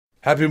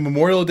Happy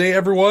Memorial Day,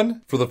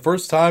 everyone. For the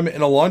first time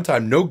in a long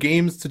time, no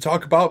games to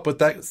talk about, but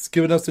that's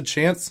given us a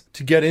chance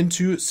to get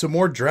into some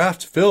more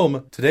draft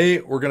film. Today,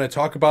 we're going to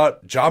talk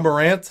about Ja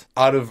Morant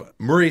out of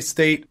Murray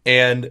State.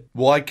 And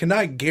while I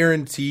cannot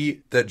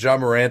guarantee that Ja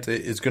Morant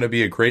is going to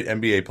be a great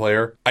NBA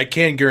player, I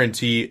can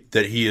guarantee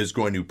that he is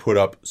going to put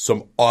up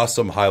some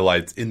awesome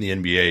highlights in the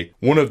NBA.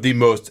 One of the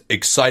most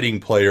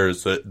exciting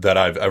players that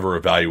I've ever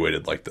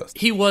evaluated like this.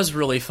 He was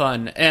really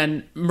fun.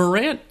 And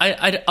Morant,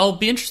 I'll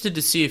be interested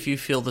to see if you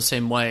feel the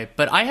same way,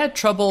 but I had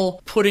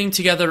trouble putting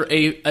together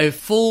a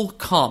full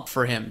comp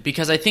for him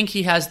because I think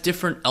he has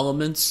different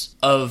elements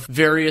of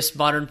various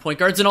modern point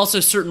guards and also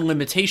certain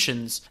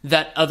limitations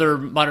that other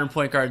modern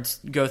point guards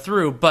go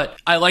through. But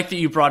I like that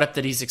you brought up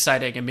that he's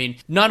exciting. I mean,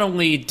 not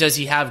only does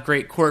he have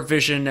great court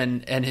vision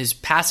and his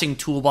passing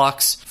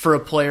toolbox for a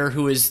player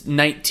who is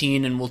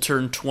 19 and will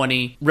turn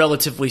 20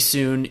 relatively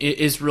soon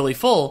is really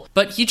full,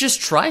 but he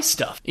just tries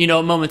stuff, at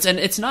moments. And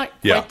it's not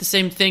quite the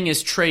same thing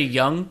as Trae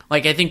Young.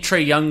 Like, I think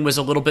Trae Young was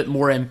a little bit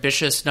more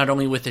ambitious, not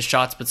only with his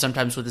shots, but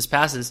sometimes with his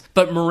passes.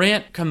 But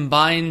Morant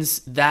combines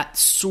that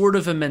sort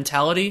of a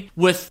mentality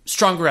with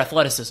stronger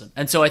athleticism.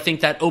 And so I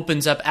think that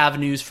opens up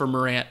avenues for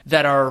Morant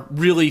that are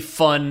really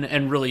fun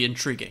and really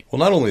intriguing. Well,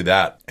 not only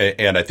that,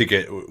 and I think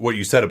what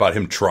you said about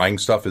him trying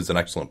stuff is an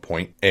excellent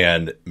point.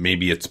 And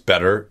maybe it's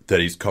better that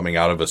he's coming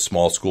out of a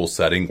small school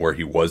setting where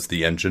he was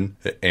the engine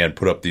and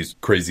put up these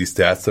crazy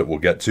stats that we'll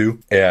get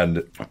to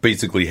and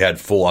basically had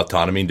full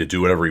autonomy to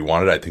do whatever he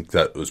wanted. I think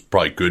that was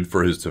probably good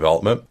for his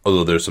development,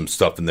 although there's some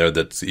stuff in there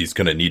that he's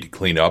going to need to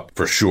clean up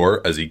for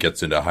sure as he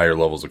gets into higher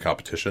levels of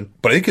competition.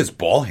 But I think his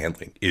ball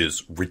handling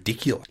is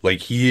ridiculous. Like,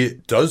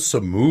 he does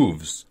some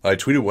moves. I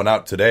tweeted one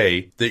out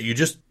today that you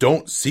just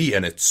don't see,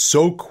 and it's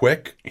so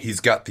quick. He's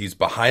got these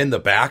behind the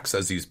backs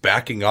as he's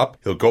backing up.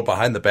 He'll go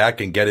behind the back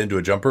and get into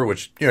a jumper,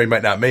 which, he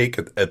might not make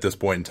at this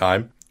point in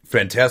time.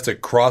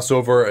 Fantastic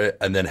crossover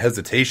and then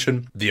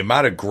hesitation. The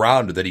amount of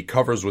ground that he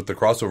covers with the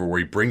crossover where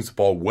he brings the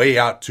ball way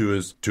out to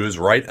his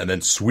right and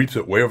then sweeps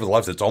it way over the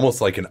left. It's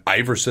almost like an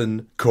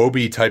Iverson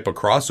Kobe type of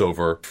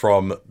crossover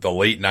from the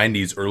late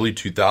 90s, early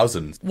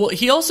 2000s. Well,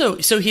 he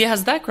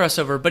has that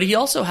crossover, but he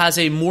also has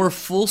a more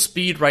full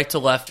speed right to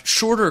left,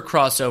 shorter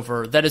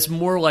crossover that is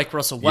more like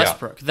Russell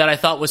Westbrook that I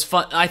thought was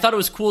fun. I thought it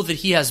was cool that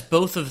he has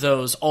both of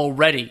those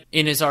already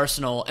in his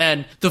arsenal.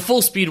 And the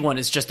full speed one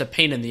is just a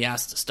pain in the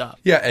ass to stop.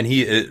 Yeah,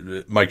 and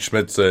Mike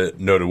Schmitz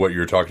noted what you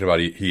were talking about.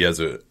 He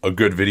has a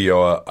good video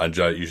on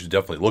Ja you should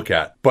definitely look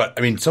at. But,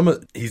 I mean,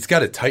 he's got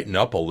to tighten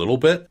up a little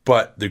bit.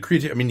 But the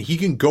creativity, I mean, he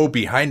can go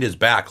behind his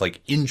back,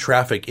 like, in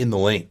traffic in the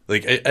lane.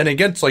 Like, and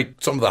against, like,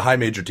 some of the high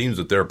major teams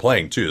that they're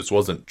playing, too. This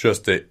wasn't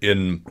just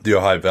in the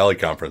Ohio Valley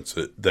Conference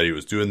that he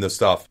was doing this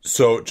stuff.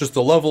 So, just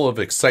the level of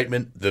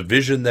excitement, the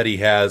vision that he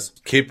has,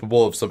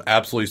 capable of some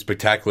absolutely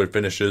spectacular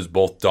finishes,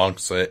 both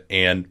dunks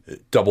and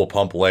double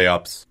pump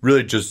layups.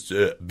 Really just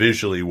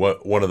visually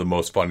one of the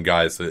most fun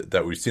guys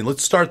that we've seen.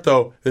 Let's start,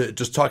 though,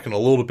 just talking a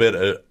little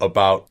bit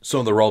about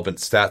some of the relevant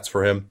stats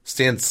for him.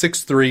 Stands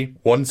 6'3",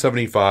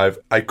 175.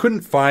 I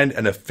couldn't find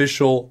an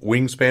official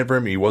wingspan for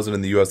him. He wasn't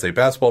in the USA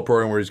basketball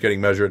program where he's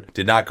getting measured.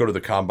 Did not go to the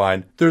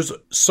combine. There's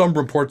some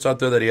reports out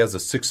there that he has a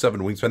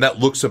 6'7" wingspan. That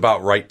looks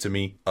about right to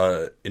me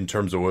in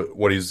terms of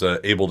what he's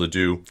able to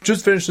do.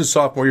 Just finished his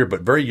sophomore year,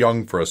 but very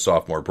young for a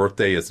sophomore.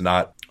 Birthday is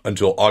not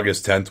until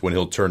August 10th when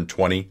he'll turn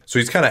 20. So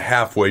he's kind of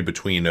halfway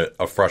between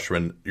a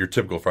freshman, your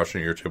typical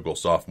freshman, and your typical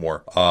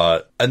sophomore.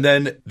 And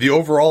then the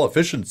overall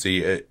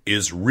efficiency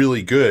is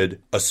really good,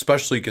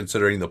 especially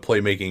considering the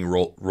playmaking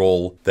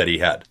role that he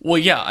had. Well,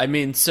 yeah, I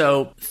mean,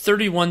 so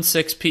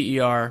 31.6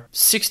 PER,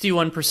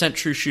 61%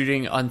 true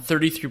shooting on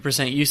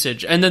 33%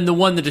 usage. And then the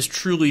one that is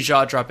truly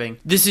jaw-dropping,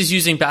 this is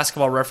using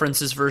Basketball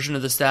Reference's version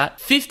of the stat,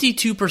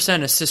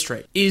 52% assist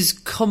rate is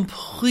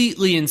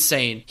completely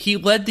insane. He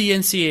led the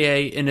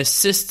NCAA in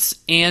assists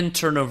and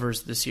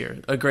turnovers this year,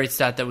 a great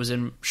stat that was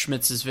in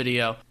Schmitz's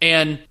video.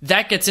 And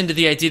that gets into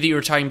the idea that you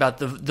were talking about,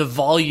 the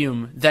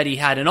volume that he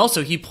had. And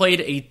also, he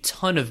played a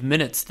ton of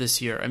minutes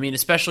this year. I mean,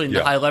 especially in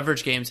the high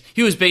leverage games,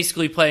 he was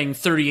basically playing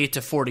 38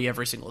 to 40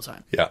 every single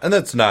time. Yeah, and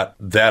that's not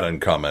that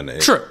uncommon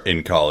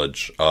in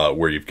college,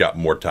 where you've got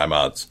more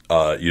timeouts.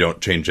 You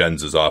don't change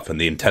ends as often.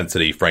 The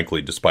intensity,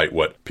 frankly, despite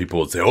what people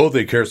would say,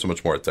 they care so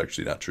much more, it's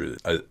actually not true.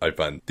 I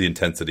find the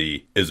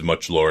intensity is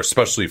much lower,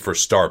 especially for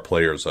star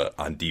players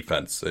on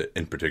defense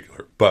in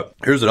particular. But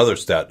here's another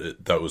stat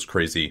that was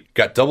crazy.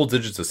 Got double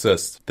digits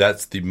assists.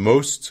 That's the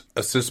most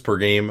assists per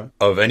game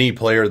of any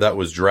player that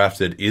was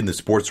drafted in the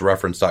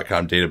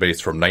sportsreference.com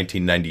database from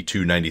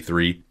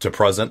 1992-93 to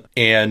present.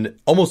 And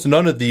almost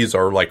none of these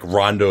are like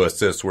Rondo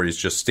assists where he's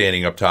just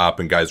standing up top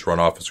and guys run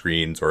off of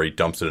screens or he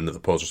dumps it into the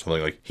post or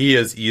something. Like, he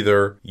is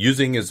either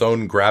using his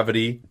own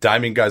gravity,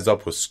 diming guys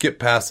up with skip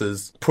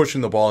passes,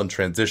 pushing the ball in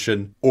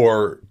transition,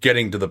 or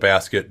getting to the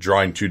basket,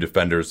 drawing two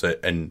defenders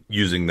and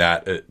using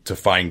that to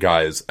find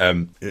guys.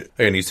 And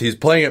he's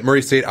playing at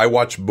Murray State. I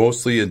watched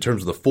mostly in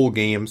terms of the full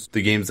games,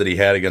 the games that he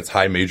had against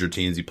high major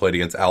teams. He played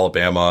against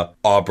Alabama,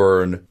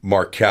 Auburn,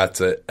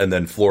 Marquette, and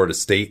then Florida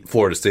State.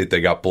 Florida State,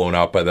 they got blown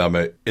out by them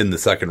in the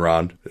second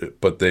round,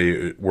 but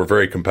they were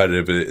very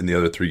competitive in the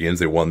other 3 games.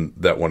 They won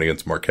that one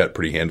against Marquette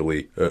pretty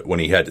handily when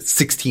he had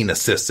 16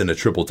 assists and a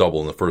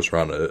triple-double in the first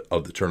round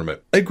of the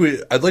tournament.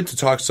 I'd like to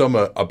talk some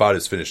about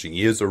his finishing.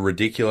 He is a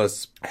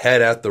ridiculous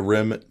head at the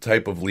rim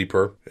type of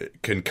leaper,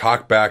 can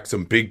cock back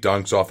some big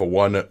dunks off of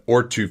 1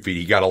 or 2 feet.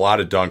 He got a lot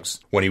of dunks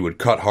when he would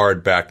cut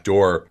hard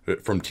backdoor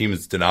from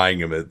teams denying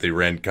him. They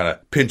ran kind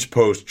of pinch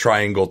post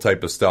triangle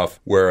type of stuff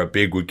where a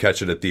big would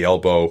catch it at the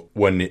elbow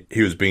when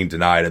he was being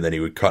denied, and then he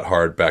would cut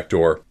hard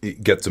backdoor,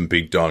 get some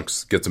big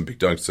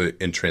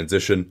dunks in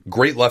transition.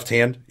 Great left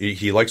hand.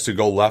 He likes to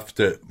go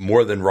left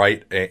more than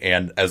right,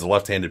 and as a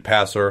left-handed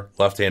passer,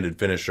 left-handed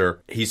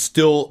finisher, he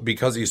still,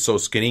 because he's so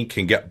skinny,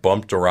 can get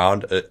bumped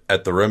around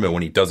at the rim, and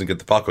when he doesn't get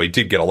the foul call, he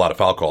did get a lot of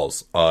foul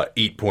calls,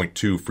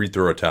 8.2 free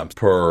throw attempts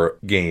per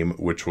game,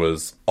 which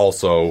was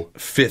also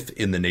 5th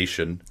in the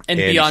nation, and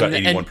beyond, shot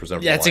 81%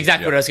 and that's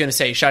exactly what I was going to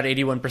say. He shot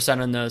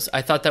 81% on those.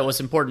 I thought that was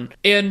important.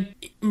 And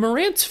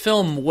Morant's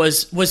film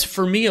was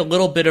for me a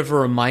little bit of a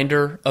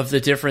reminder of the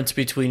difference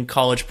between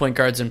college point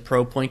guards and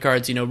pro point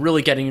guards,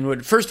 really getting into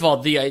it. First of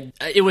all,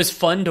 it was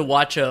fun to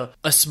watch a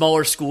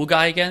smaller school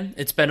guy again.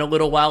 It's been a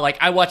little while. Like,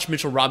 I watched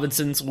Mitchell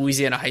Robinson's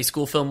Louisiana high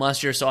school film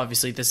last year, so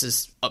obviously this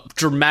is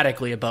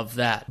dramatically above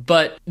that.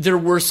 But there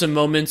were some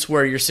moments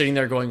where you're sitting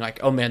there going like,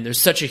 oh man, there's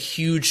such a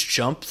huge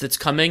jump that's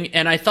coming.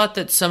 And I thought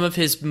that some of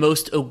his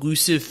most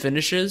elusive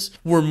finishes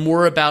were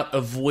more about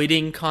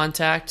avoiding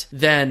contact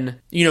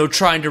than,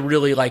 trying to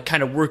really like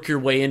kind of work your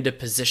way into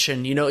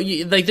position.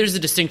 Like there's a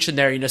distinction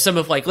there. Some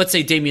of like, let's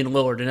say Damian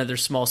Lillard, another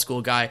small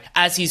school guy,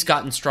 as he's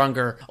gotten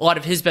stronger, a lot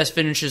of his best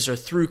finishes are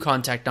through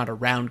contact, not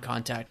around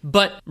contact.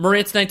 But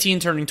Morant's 19,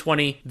 turning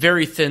 20,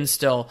 very thin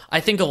still. I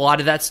think a lot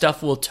of that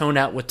stuff will tone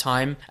out with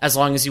time as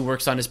long as he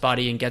works on his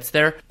body and gets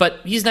there. But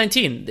he's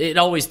 19. It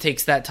always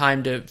takes that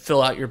time to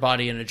fill out your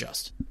body and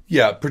adjust.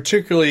 Yeah,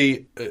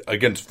 particularly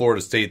against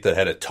Florida State that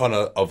had a ton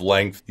of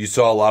length. You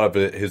saw a lot of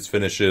his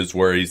finishes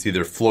where he's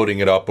either floating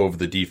it up over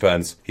the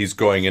defense, he's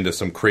going into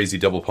some crazy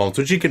double pumps,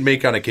 which he can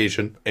make on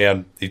occasion,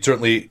 and he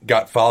certainly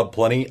got fouled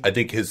plenty. I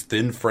think his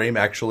thin frame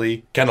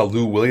actually, kind of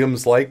Lou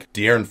Williams-like,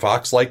 De'Aaron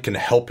Fox-like, can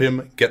help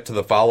him get to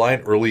the foul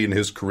line early in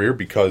his career,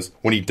 because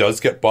when he does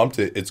get bumped,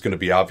 it's going to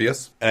be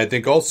obvious. And I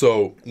think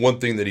also one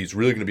thing that he's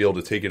really going to be able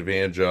to take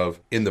advantage of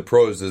in the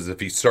pros is if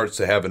he starts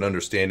to have an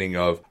understanding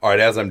of, all right,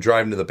 as I'm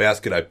driving to the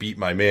basket, I beat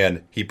my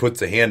man, he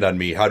puts a hand on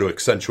me, how to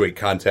accentuate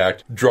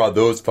contact, draw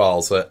those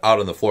fouls out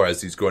on the floor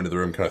as he's going to the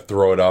rim, kind of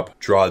throw it up,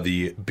 draw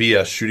the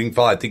BS shooting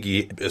foul. I think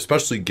he,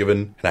 especially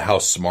given how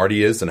smart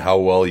he is and how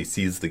well he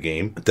sees the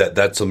game,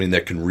 that's something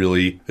that can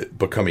really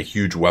become a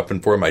huge weapon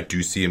for him. I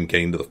do see him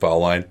getting to the foul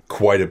line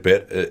quite a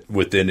bit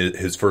within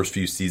his first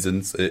few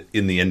seasons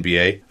in the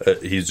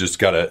NBA. He's just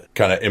got to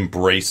kind of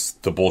embrace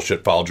the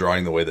bullshit foul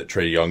drawing the way that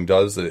Trae Young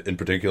does in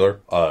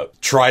particular.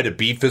 Try to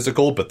be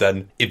physical, but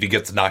then if he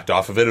gets knocked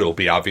off of it, it'll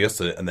be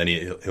obvious, and then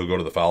he'll go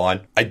to the foul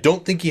line. I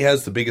don't think he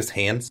has the biggest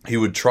hands. He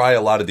would try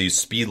a lot of these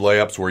speed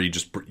layups where you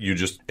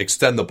just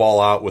extend the ball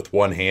out with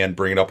one hand,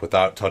 bring it up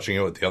without touching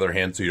it with the other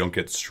hand so you don't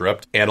get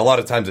stripped. And a lot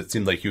of times it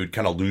seemed like he would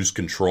kind of lose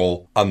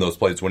control on those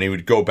plays. When he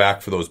would go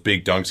back for those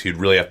big dunks, he'd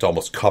really have to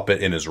almost cup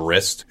it in his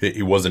wrist.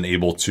 He wasn't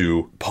able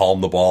to palm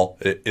the ball,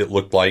 it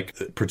looked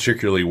like,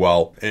 particularly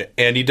well.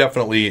 And he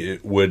definitely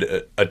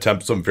would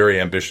attempt some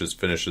very ambitious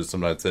finishes.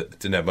 Sometimes it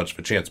didn't have much of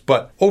a chance.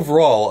 But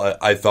overall,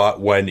 I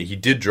thought when he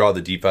did draw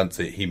the defense,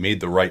 he made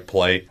the right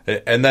play,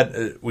 and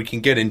that we can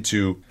get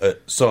into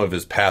some of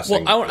his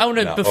passing. Well, I want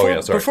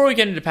to before we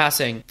get into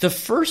passing, the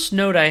first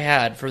note I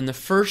had from the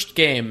first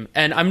game,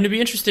 and I'm going to be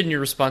interested in your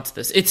response to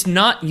this. It's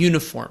not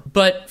uniform,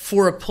 but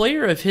for a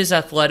player of his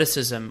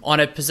athleticism on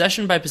a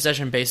possession by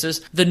possession basis,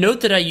 the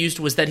note that I used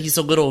was that he's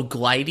a little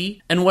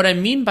glidey, and what I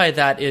mean by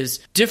that is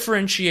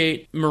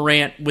differentiate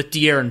Morant with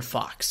De'Aaron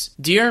Fox.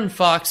 De'Aaron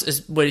Fox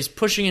is what he's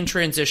pushing in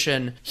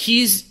transition.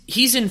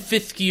 He's in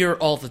fifth gear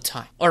all the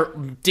time, or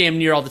damn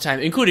near all the time,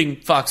 including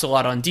Fox a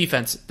lot on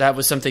defense. That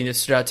was something that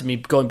stood out to me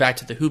going back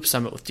to the Hoop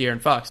Summit with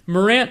De'Aaron Fox.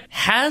 Morant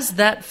has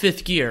that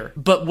fifth gear,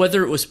 but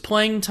whether it was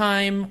playing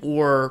time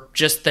or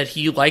just that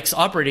he likes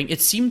operating,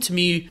 it seemed to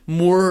me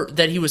more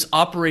that he was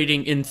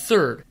operating in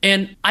third.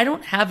 And I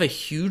don't have a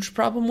huge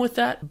problem with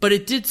that, but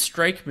it did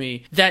strike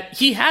me that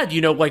he had,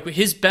 like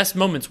his best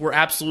moments were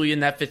absolutely in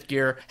that fifth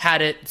gear,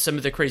 had it, some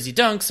of the crazy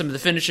dunks, some of the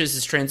finishes,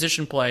 his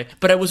transition play.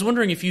 But I was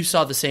wondering if you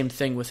saw the same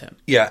thing with him.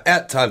 Yeah,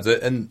 at times,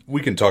 and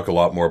we can talk a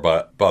lot more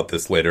about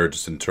this later,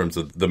 just in terms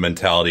of the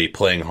mentality,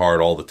 playing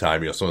hard all the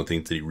time, some of the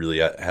things that he really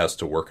has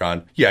to work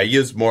on. Yeah, he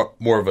is more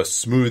of a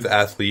smooth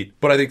athlete,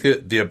 but I think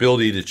that the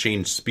ability to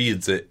change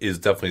speeds is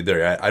definitely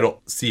there. I don't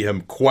see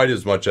him quite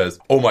as much as,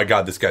 oh my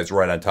God, this guy's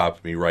right on top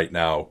of me right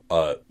now.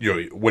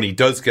 When he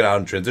does get out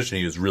in transition,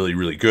 he was really,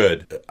 really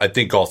good. I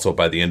think also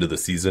by the end of the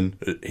season,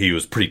 he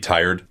was pretty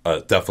tired,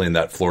 definitely in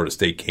that Florida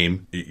State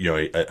game.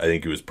 I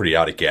think he was pretty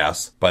out of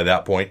gas by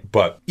that point.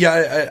 But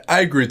yeah,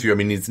 I agree with you. I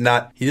mean, he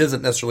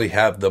doesn't necessarily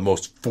have the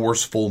most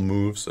forceful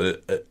moves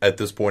at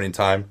this point in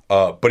time.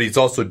 But he's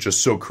also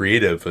just so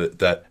creative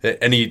that,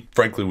 and he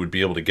frankly would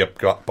be able to get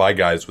by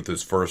guys with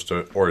his first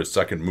or his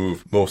second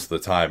move most of the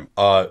time.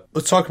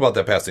 Let's talk about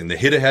that passing. The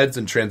hit aheads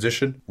in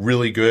transition,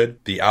 really good.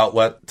 The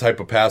outlet type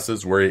of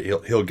passes where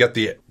he'll get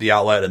the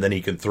outlet and then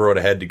he can throw it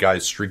ahead to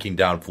guys streaking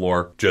down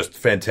floor. Just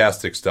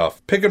fantastic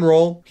stuff. Pick and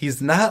roll,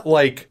 he's not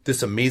like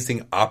this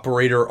amazing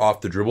operator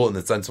off the dribble in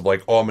the sense of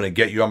like, oh, I'm going to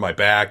get you on my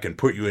back and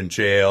put you in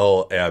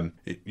jail and,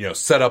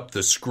 set up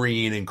the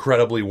screen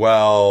incredibly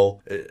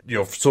well.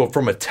 So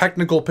from a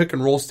technical pick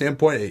and roll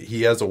standpoint,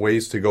 he has a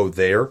ways to go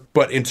there.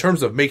 But in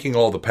terms of making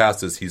all the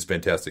passes, he's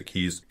fantastic.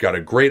 He's got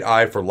a great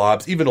eye for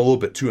lobs, even a little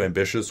bit too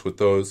ambitious with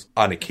those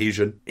on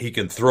occasion. He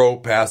can throw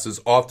passes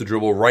off the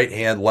dribble, right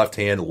hand, left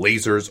hand,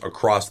 lasers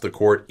across the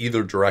court,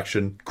 either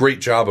direction.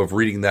 Great job of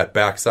reading that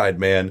backside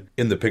man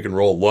in the pick and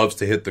roll. Loves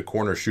to hit the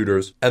corner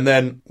shooters. And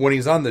then when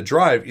he's on the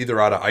drive, either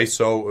out of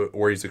ISO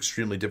where he's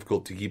extremely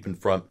difficult to keep in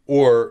front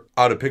or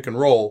out of pick and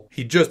roll,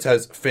 he just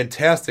has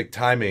fantastic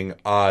timing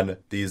on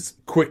these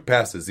quick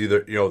passes.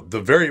 Either,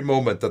 the very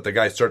moment that the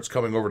guy starts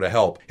coming over to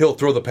help, he'll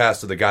throw the pass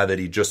to the guy that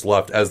he just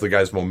left as the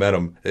guy's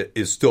momentum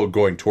is still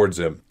going towards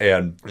him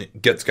and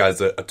gets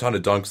guys a ton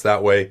of dunks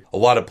that way. A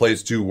lot of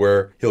plays too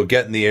where he'll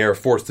get in the air,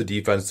 force the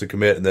defense to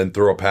commit, and then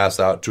throw a pass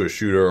out to a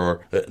shooter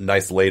or a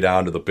nice lay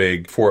down to the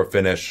big for a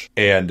finish.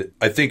 And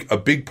I think a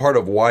big part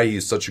of why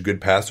he's such a good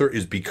passer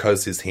is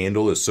because his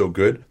handle is so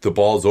good. The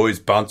ball is always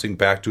bouncing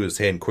back to his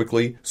hand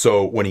quickly.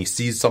 So when he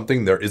sees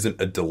something, there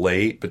isn't a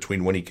delay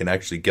between when he can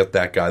actually get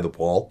that guy the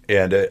ball.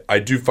 And I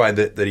do find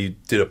that he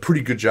did a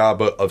pretty good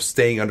job of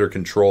staying under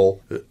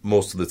control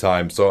most of the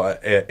time. So,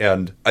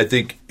 and I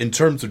think in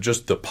terms of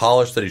just the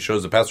polish that he shows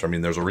as a passer,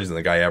 there's a reason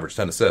the guy averaged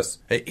 10 assists.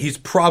 He's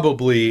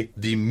probably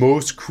the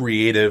most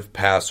creative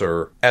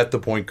passer at the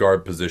point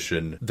guard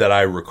position that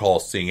I recall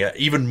seeing,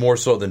 even more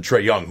so than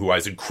Trae Young, who I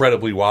was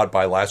incredibly wowed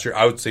by last year.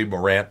 I would say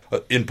Morant,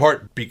 in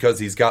part because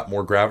he's got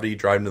more gravity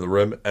driving to the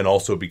rim and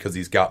also because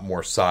he's got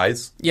more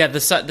size. Yeah, the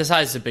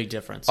size is a big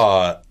difference.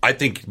 I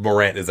think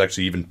Morant is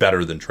actually even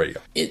better than Trae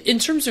Young. In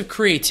terms of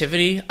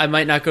creativity, I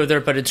might not go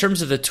there, but in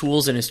terms of the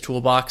tools in his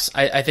toolbox,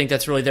 I think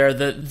that's really there.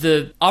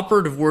 The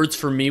operative words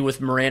for me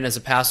with Morant as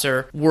a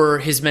passer were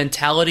his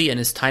mentality and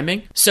his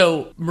timing.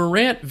 So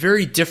Morant,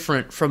 very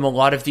different from a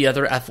lot of the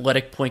other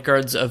athletic point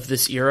guards of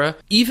this era.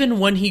 Even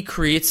when he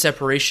creates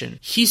separation,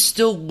 he's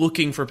still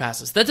looking for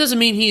passes. That doesn't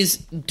mean he's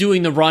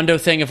doing the Rondo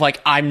thing of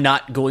like, I'm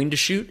not going to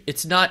shoot.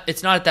 It's not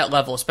at that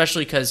level,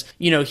 especially because,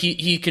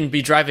 he can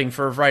be driving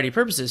for a variety of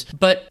purposes,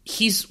 but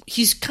he's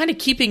kind of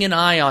keeping an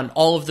eye on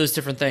all of those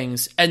different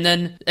things. And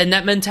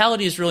that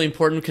mentality is really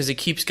important because it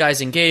keeps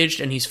guys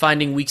engaged and he's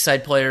finding weak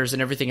side players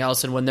and everything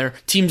else. And when their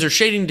teams are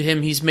shading to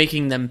him, he's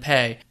making them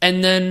pay.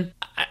 And then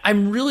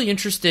I'm really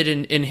interested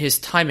in his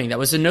timing. That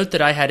was a note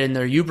that I had in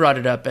there. You brought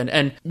it up,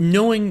 and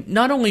knowing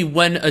not only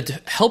when a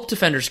help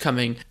defender's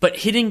coming, but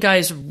hitting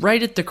guys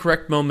right at the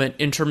correct moment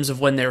in terms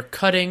of when they're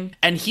cutting.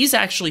 And he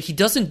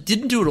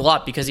didn't do it a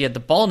lot because he had the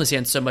ball in his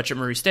hands so much at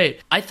Murray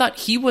State. I thought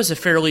he was a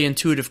fairly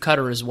intuitive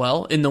cutter as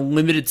well in the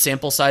limited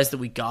sample size that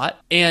we got,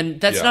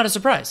 and that's not a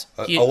surprise.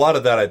 A lot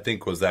of that I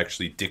think was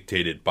actually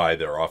dictated by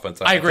their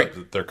offense. I agree.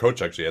 Their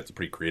coach actually had some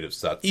pretty creative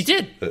sets. He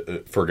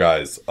did for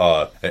guys,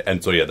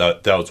 and so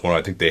that was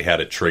one. I think they had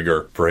a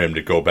trigger for him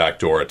to go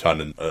backdoor a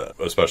ton, and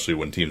especially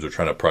when teams are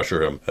trying to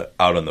pressure him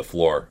out on the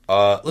floor.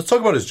 Let's talk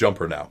about his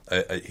jumper now.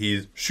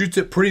 He shoots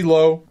it pretty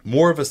low,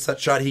 more of a set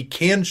shot. He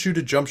can shoot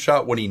a jump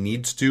shot when he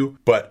needs to,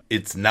 but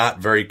it's not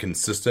very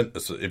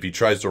consistent. So if he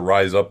tries to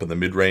rise up in the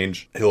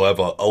mid-range, he'll have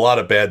a lot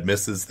of bad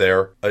misses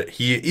there.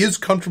 He is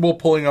comfortable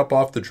pulling up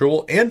off the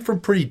dribble and from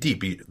pretty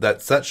deep.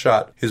 That set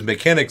shot, his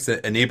mechanics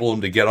enable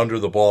him to get under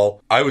the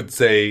ball. I would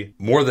say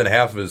more than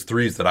half of his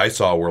threes that I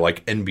saw were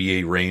like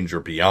NBA range or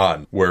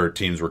beyond, where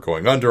teams were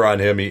going under on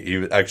him.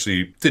 He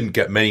actually didn't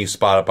get many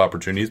spot-up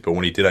opportunities, but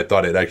when he did, I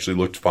thought it actually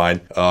looked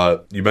fine.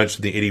 You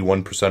mentioned the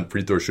 81%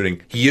 free throw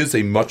shooting. He is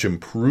a much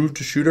improved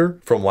shooter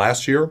from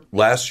last year.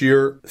 Last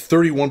year,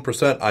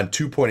 31% on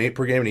 2.8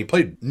 per game, and he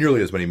played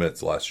nearly as many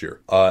minutes last year.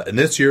 And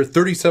this year,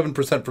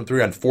 37% from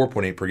three on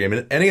 4.8 per game.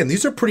 And again,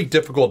 these are pretty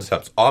difficult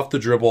attempts. Off the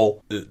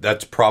dribble,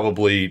 that's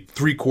probably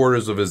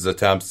 3/4 of his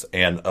attempts,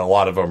 and a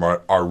lot of them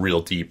are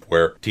real deep,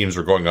 where teams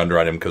are going under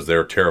on him because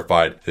they're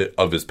terrified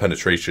of his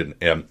penetration.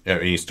 And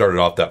he started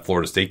off that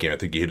Florida State game. I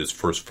think he hit his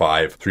first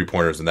 5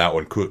 3-pointers in that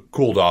one,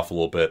 cooled off a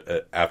little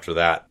bit after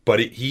that. But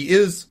he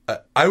is,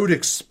 I would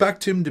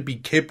expect him to be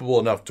capable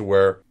enough to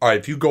where, all right,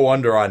 if you go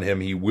under on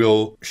him, he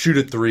will shoot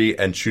a 3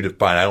 and shoot it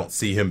fine. I don't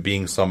see him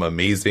being some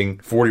amazing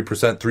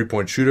 40%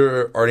 3-point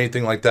shooter or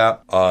anything like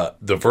that.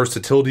 The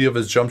versatility of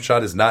his jump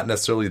shot is not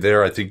necessarily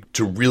there. I think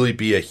to really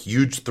be a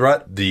huge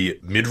threat, the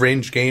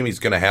mid-range game, he's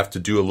going to have to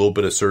do a little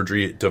bit of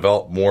surgery,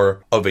 develop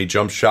more of a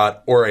jump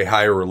shot or a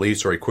higher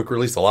release or a quick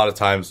release. A a lot of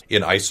times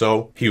in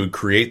ISO, he would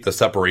create the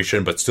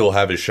separation, but still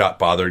have his shot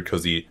bothered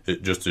because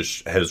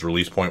his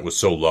release point was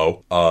so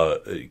low.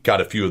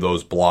 Got a few of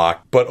those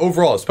blocked. But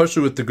overall,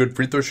 especially with the good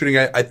free throw shooting,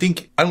 I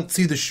don't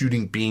see the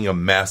shooting being a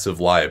massive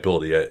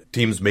liability.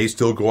 Teams may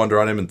still go under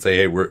on him and say,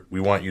 hey, we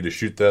want you to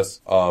shoot this.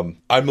 I'm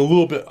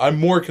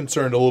more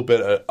concerned a little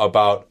bit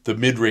about the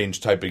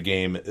mid-range type of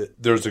game.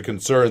 There's a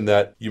concern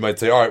that you might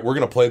say, all right, we're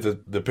going to play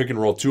the pick and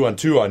roll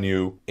 2-on-2 on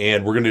you,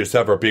 and we're going to just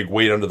have our big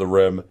weight under the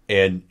rim,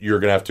 and you're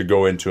going to have to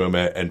go into him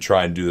and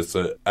try and do this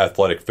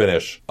athletic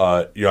finish.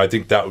 I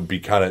think that would be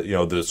kind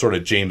of, the sort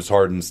of James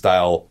Harden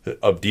style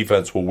of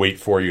defense will wait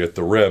for you at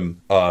the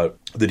rim.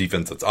 The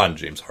defense that's on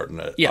James Harden,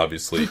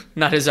 obviously.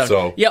 Not his own.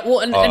 So,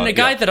 and the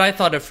guy that I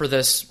thought of for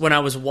this when I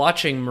was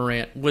watching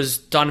Morant was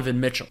Donovan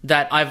Mitchell.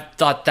 That I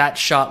thought that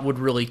shot would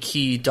really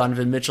key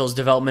Donovan Mitchell's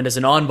development as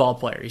an on-ball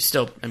player. He's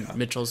still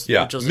Mitchell's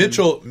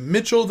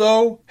Mitchell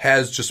though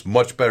has just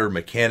much better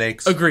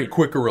mechanics. Agreed.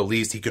 Quicker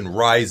release. He can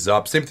rise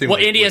up. Same thing. Well,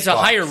 and he has a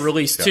higher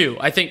release too.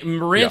 I think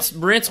Morant's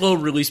low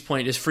release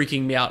point is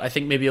freaking me out. I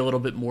think maybe a little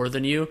bit more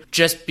than you,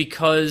 just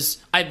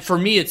because for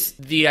me it's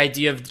the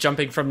idea of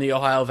jumping from the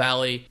Ohio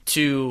Valley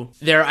to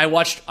there. I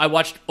watched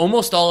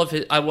almost all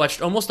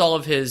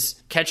of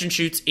his catch and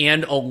shoots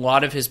and a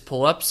lot of his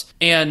pull-ups,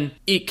 and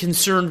it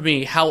concerned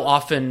me how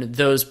often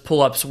those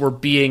pull-ups were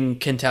being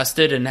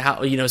contested and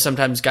how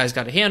sometimes guys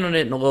got a hand on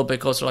it and a little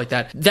bit closer like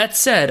that. That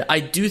said,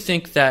 I do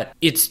think that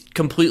it's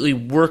completely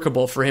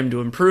workable for him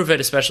to improve it,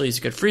 especially he's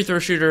a good free throw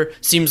shooter.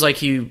 Seems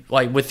like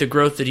with the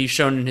growth that he's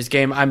shown in his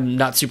game. I'm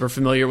not super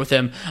familiar with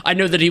him. I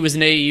know that he was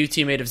an AAU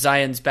teammate of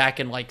Zion's back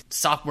in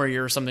sophomore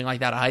year or something like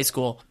that of high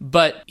school,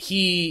 but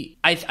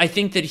I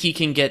think that he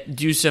can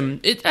do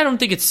some, I don't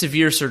think it's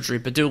severe surgery,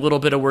 but do a little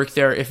bit of work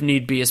there if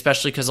need be,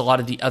 especially because a lot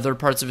of the other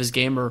parts of his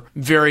game are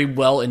very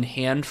well in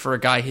hand for a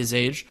guy his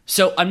age.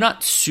 So I'm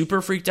not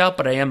super freaked out,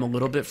 but I am a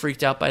little bit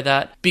freaked out by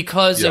that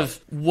because of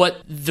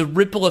what the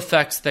ripple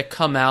effects that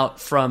come out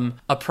from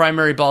a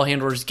primary ball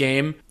handler's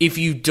game if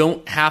you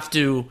don't have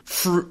to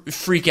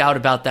freak out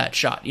about that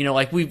shot.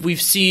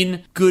 We've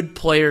seen good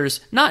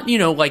players, not,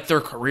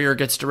 their career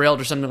gets derailed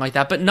or something like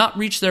that, but not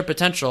reach their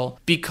potential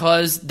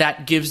because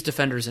that gives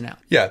defenders an out.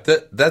 Yeah,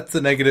 that's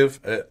the negative.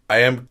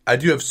 I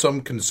do have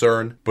some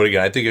concern, but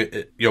again, I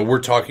think we're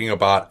talking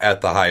about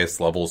at the highest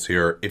levels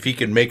here. If he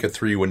can make a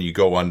three when you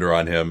go under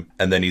on him,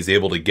 and then he's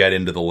able to get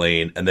into the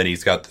lane, and then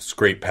he's got this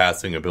great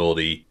passing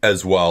ability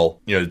as well,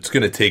 it's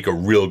going to take a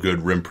real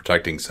good rim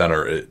protecting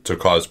center to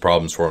cause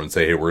problems for him and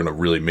say, hey, we're going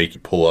to really make you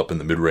pull up in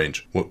the mid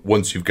range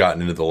once you've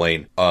gotten into the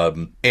lane.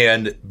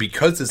 And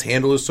because his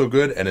handle is so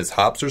good and his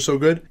hops are so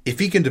good, if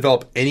he can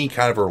develop any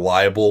kind of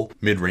reliable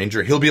mid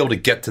ranger, he'll be able to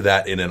get to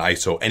that in an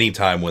ISO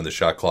anytime when the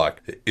shot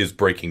clock is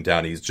breaking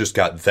down. He's just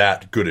got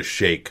that good a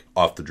shake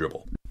off the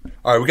dribble.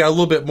 All right, we got a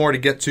little bit more to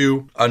get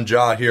to on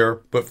Ja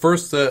here, but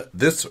first,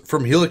 this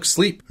from Helix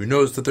Sleep, who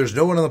knows that there's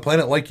no one on the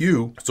planet like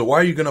you, so why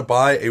are you going to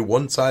buy a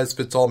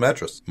one-size-fits-all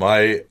mattress?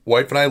 My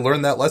wife and I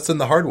learned that lesson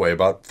the hard way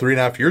about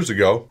 3.5 years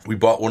ago. We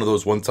bought one of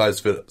those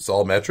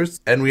one-size-fits-all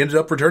mattresses, and we ended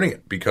up returning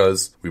it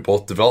because we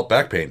both developed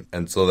back pain.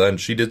 And so then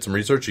she did some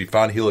research, she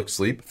found Helix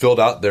Sleep, filled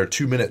out their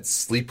 2-minute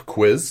sleep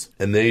quiz,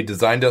 and they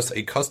designed us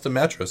a custom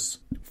mattress.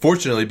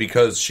 Fortunately,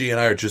 because she and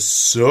I are just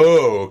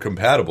so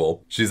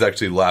compatible, she's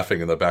actually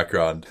laughing in the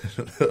background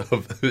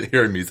of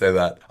hearing me say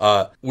that,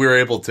 we're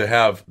able to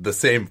have the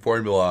same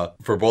formula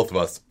for both of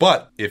us.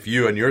 But if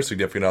you and your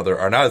significant other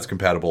are not as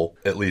compatible,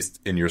 at least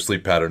in your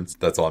sleep patterns,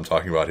 that's all I'm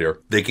talking about here,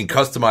 they can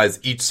customize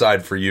each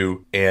side for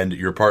you and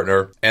your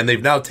partner. And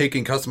they've now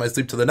taken customized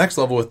sleep to the next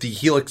level with the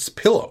Helix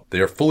Pillow.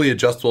 They are fully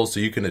adjustable so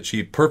you can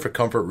achieve perfect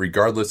comfort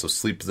regardless of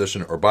sleep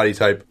position or body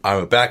type.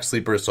 I'm a back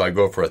sleeper, so I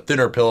go for a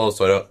thinner pillow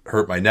so I don't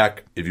hurt my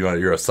neck. If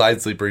you're a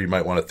side sleeper, you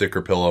might want a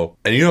thicker pillow.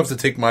 And you don't have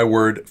to take my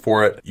word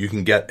for it. You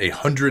can get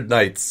 100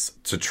 nights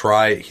to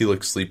try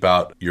Helix Sleep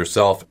out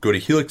yourself. Go to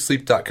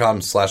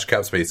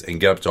helixsleep.com/capspace and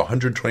get up to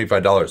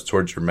 $125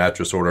 towards your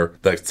mattress order.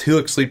 That's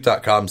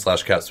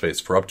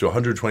helixsleep.com/capspace for up to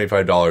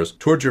 $125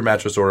 towards your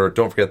mattress order.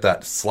 Don't forget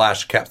that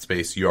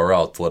 /capspace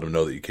URL to let them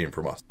know that you came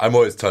from us. I'm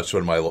always touched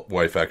when my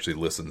wife actually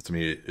listens to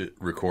me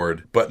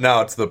record, but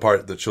now it's the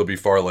part that she'll be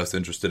far less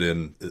interested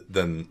in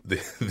than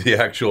the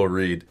actual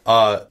read.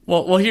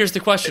 Well, here's the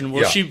question.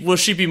 Will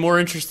she be more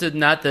interested in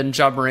that than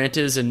Ja Morant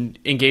is in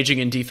engaging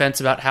in defense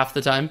about half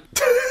the time?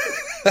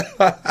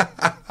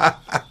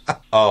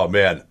 Oh,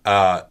 man.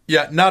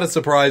 Not a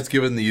surprise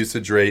given the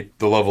usage rate,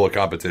 the level of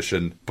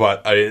competition,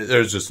 but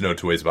there's just no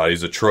two ways about it.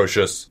 He's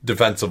atrocious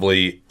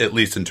defensively, at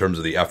least in terms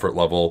of the effort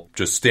level.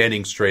 Just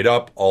standing straight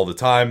up all the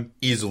time,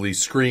 easily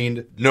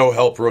screened, no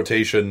help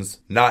rotations,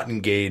 not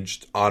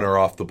engaged on or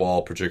off the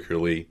ball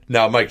particularly.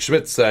 Now, Mike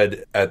Schmidt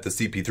said at the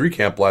CP3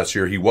 camp last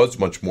year he was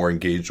much more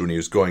engaged when he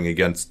was going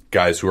against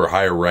guys who are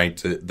higher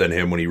ranked than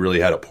him when he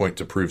really had a point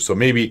to prove. So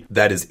maybe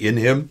that is in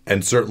him,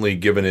 and certainly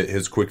given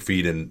his quick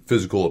feet and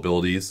physical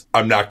abilities,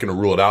 I'm not going to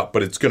rule it out,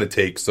 but it's going to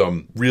take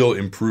some real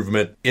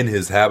improvement in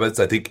his habits.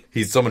 I think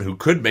he's someone who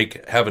could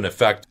have an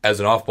effect as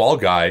an off-ball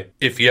guy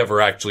if he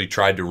ever actually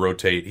tried to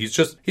rotate. He's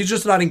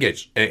just not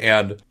engaged.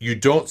 And you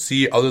don't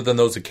see, other than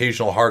those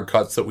occasional hard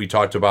cuts that we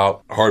talked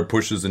about, hard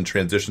pushes and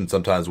transition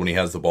sometimes when he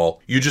has the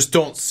ball, you just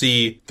don't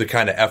see the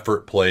kind of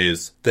effort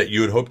plays that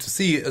you would hope to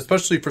see,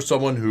 especially for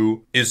someone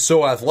who is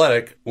so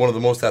athletic, one of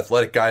the most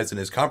athletic guys in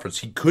his conference.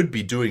 He could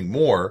be doing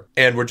more,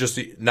 and we're just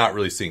not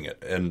really seeing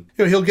it. And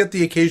he'll get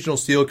the occasional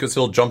steal because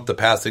he'll jump the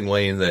passing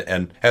lane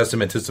and has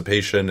some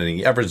anticipation, and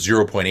he averages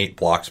 0.8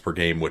 blocks per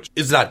game, which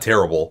is not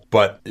terrible.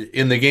 But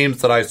in the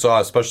games that I saw,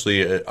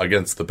 especially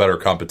against the better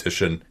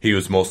competition, he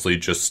was mostly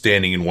just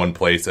standing in one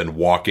place and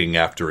walking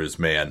after his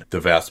man the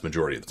vast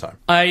majority of the time.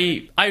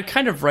 I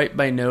kind of write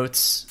my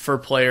notes for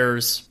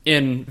players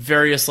in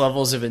various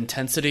levels of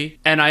intensity,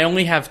 and I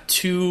only have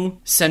 2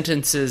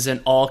 sentences in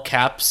all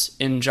caps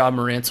in Ja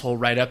Morant's whole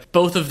write-up.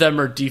 Both of them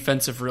are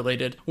defensive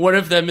related. One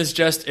of them is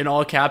just in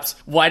all caps,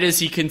 why does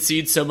he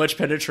concede so much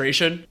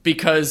penetration?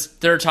 Because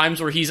there are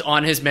times where he's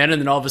on his man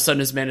and then all of a sudden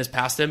his man is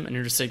past him and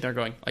you're just sitting there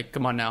going, like,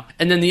 come on now.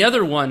 And then the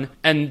other one,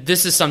 and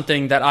this is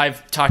something that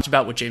I've talked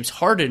about with James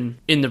Harden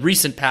in the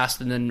recent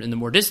past and then in the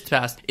more distant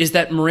past, is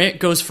that Morant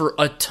goes for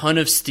a ton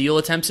of steal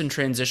attempts in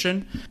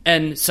transition,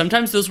 and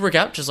sometimes those work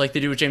out just like they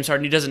do with James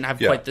Harden. He doesn't have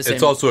quite the same.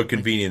 It's also a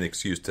convenient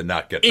excuse to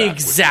not get back.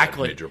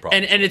 Exactly.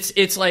 And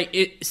it's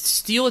like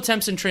steal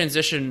attempts in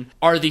transition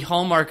are the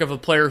hallmark of a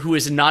player who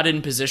is not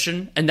in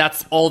position, and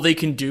that's all they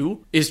can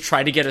do is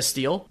try to get a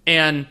steal.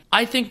 And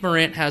I think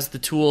Morant has the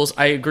tools.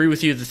 I agree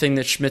with you. The thing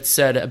that Schmitz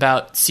said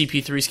about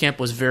CP3's camp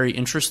was very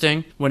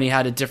interesting when he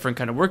had a different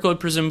kind of workload,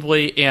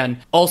 presumably. And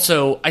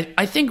also,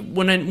 I think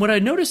what I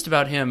noticed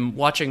about him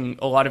watching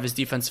a lot of his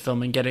defensive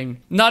film and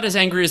getting not as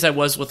angry as I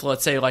was with,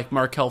 let's say, like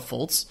Markelle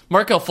Fultz.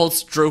 Markelle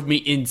Fultz drove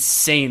me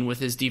insane with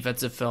his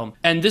defensive film,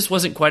 and this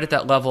wasn't quite at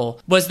that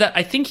level, was that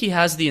I think he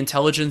has the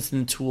intelligence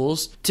and the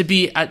tools to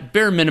be at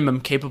bare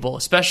minimum capable,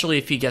 especially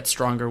if he gets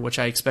stronger, which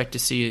I expect to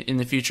see in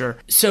the future.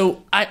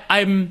 So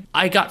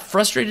I got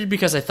frustrated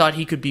because I thought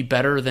he could be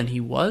better than he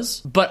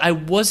was, but I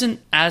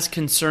wasn't as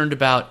concerned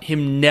about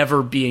him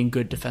never being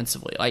good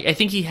defensively. Like, I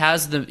think he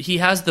has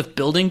the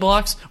building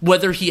blocks.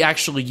 Whether he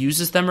actually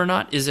uses them or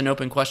not is an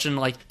open question.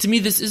 Like, to me,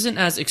 this isn't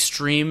as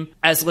extreme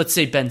as, let's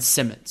say, Ben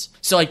Simmons.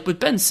 So, like, with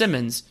Ben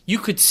Simmons, you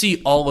could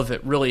see all of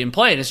it really in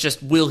play, and it's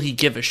just, will he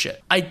give a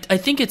shit? I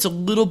think it's a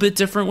little bit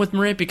different with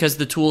Morant because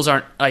the tools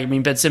aren't, I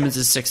mean, Ben Simmons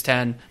is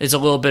 6'10". It's a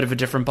little bit of a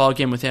different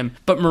ballgame with him.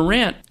 But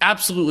Morant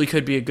absolutely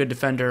could be a good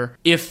defender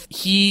if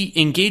he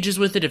engages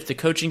with it, if the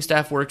coaching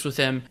staff works with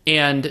him,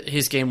 and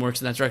his game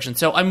works in that direction.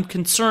 So I'm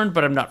concerned,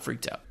 but I'm not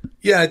freaked out.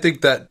 Yeah, I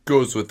think that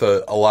goes with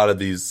a lot of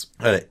these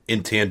kind of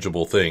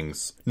intangible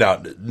things.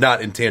 Now,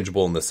 not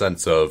intangible in the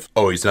sense of,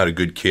 oh, he's not a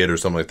good kid or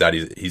something like that.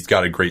 He's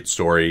got a great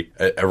story.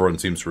 Everyone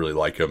seems to really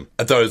like him.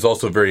 I thought it was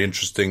also very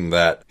interesting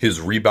that his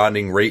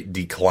rebounding rate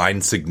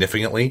declined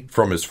significantly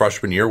from his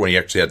freshman year when he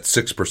actually had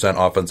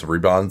 6% offensive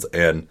rebounds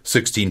and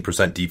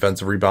 16%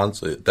 defensive rebounds.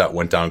 That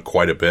went down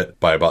quite a bit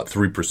by about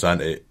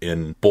 3%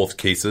 in both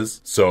cases.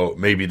 So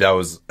maybe that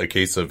was a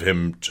case of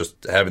him just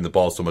having the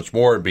ball so much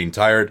more and being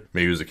tired.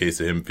 Maybe it was a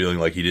case of him feeling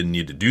like he didn't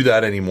need to do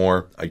that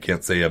anymore. I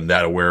can't say I'm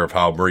that aware of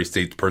how Murray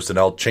State's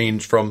personnel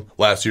changed from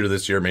last year to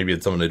this year. Maybe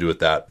it's something to do with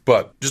that.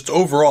 But just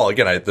overall,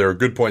 again, there are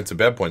good points and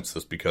bad points to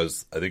this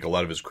because I think a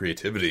lot of his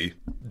creativity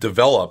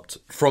developed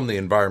from the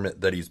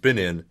environment that he's been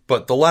in.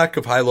 But the lack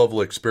of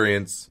high-level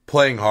experience,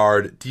 playing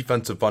hard,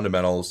 defensive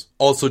fundamentals,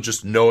 also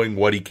just knowing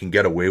what he can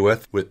get away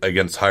with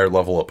against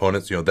higher-level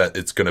opponents, that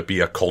it's going to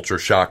be a culture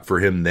shock for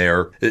him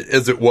there,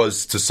 as it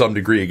was to some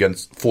degree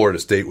against Florida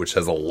State, which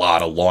has a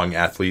lot of long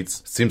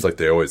athletes. Seems like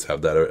they always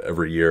have that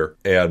every year.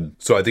 And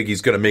so I think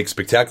he's going to make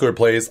spectacular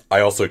plays. I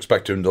also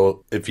expect him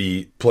to, if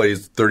he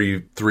plays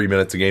 33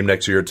 minutes a game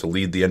next year, to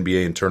lead the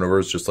NBA in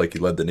turnovers, just like he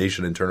led the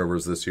nation in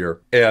turnovers this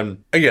year.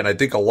 And again, I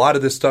think a lot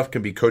of this stuff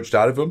can be coached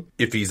out of him.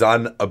 If he's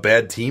on a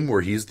bad team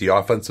where he's the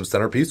offensive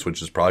centerpiece,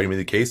 which is probably going to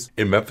be the case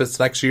in Memphis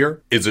next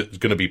year, is it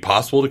going to be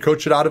possible to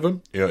coach it out of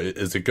him?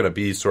 Is it going to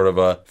be sort of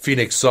a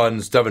Phoenix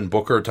Suns, Devin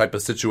Booker type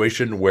of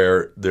situation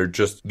where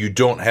you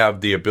don't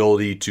have the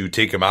ability to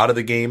take him out of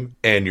the game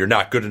and you're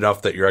not good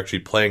enough that you're actually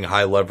playing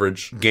high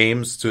leverage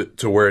games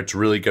to where it's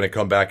really going to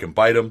come back and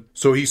bite him?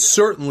 So he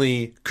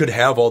certainly could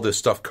have all this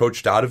stuff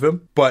coached out of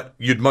him, but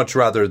you'd much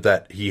rather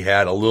that he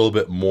had a little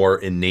bit more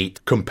innate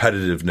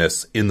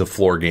competitiveness in the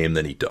floor game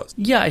than he does.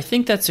 Yeah, I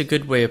think that's a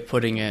good way of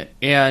putting it.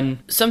 And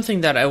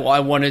something that I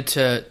wanted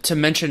to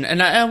mention,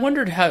 and I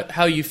wondered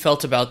how you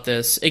felt about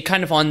this, it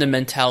kind of on the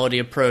mentality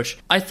approach.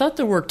 I thought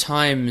there were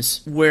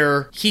times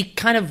where he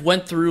kind of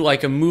went through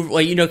like a move,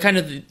 like,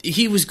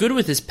 he was good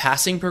with his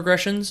passing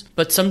progressions,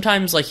 but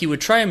sometimes times like he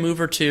would try a move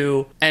or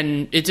two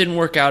and it didn't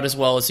work out as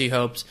well as he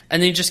hoped,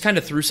 and then he just kind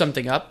of threw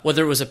something up,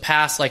 whether it was a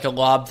pass like a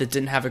lob that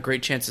didn't have a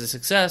great chance of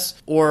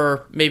success,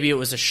 or maybe it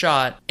was a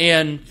shot.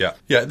 And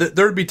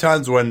there would be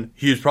times when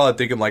he was probably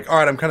thinking like, all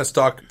right, I'm kind of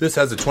stuck. This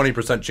has a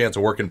 20% chance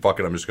of working. Fuck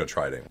it, I'm just going to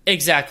try it anyway.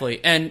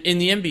 Exactly. And in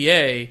the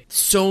NBA,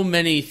 so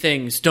many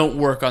things don't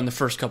work on the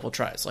first couple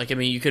tries. Like, I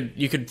mean, you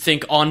could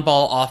think on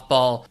ball, off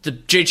ball. The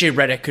JJ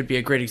Redick could be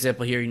a great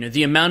example here. You know,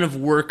 the amount of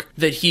work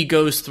that he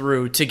goes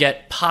through to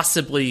get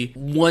possibly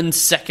 1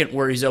 second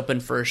where he's open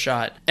for a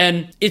shot.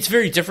 And it's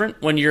very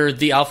different when you're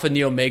the alpha and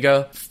the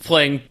omega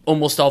playing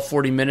almost all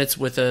 40 minutes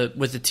with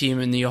a team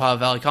in the Ohio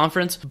Valley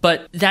Conference.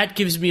 But that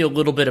gives me a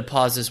little bit of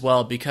pause as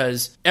well,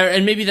 because,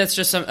 and maybe that's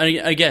just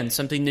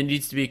something that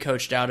needs to be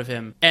coached out of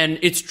him. And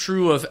it's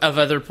true of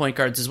other point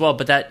guards as well.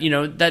 But that, you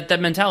know, that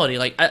mentality,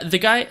 like the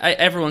guy,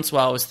 every once in a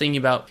while I was thinking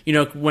about, you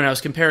know, when I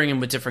was comparing him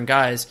with different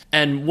guys,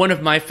 and one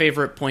of my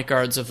favorite point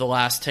guards of the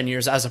last 10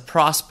 years as a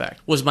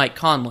prospect was Mike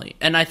Conley.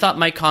 And I thought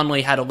Mike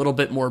Conley had a little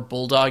bit more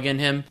bulldog in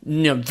him,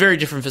 you know, very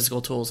different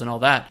physical tools and all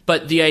that.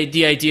 But the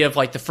idea of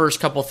like the first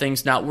couple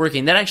things not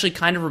working, that actually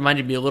kind of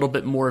reminded me a little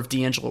bit more of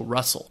D'Angelo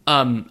Russell.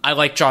 I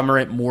like Ja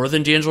Morant more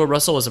than D'Angelo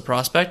Russell as a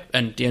prospect,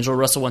 and D'Angelo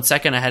Russell went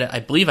second. I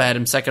believe I had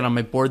him second on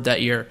my board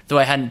that year, though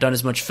I hadn't done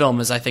as much film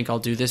as I think I'll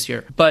do this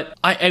year. But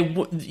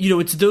you know,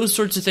 it's those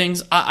sorts of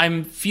things.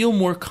 I feel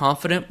more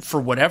confident for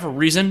whatever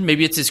reason.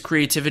 Maybe it's his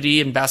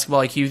creativity and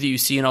basketball IQ that you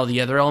see in all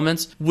the other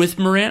elements with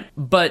Morant.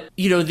 But,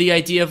 you know, the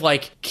idea of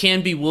like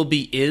can be, will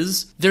be,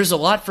 is, there's a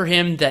lot for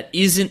him that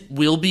isn't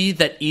will be,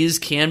 that is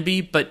can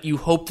be, but you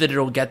hope that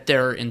it'll get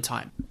there in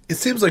time. It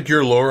seems like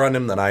you're lower on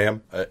him than I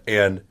am,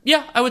 and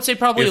yeah, I would say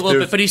probably a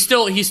little bit, but he's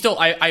still.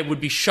 I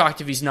would be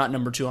shocked if he's not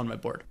number 2 on my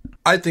board.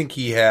 I think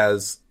he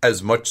has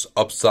as much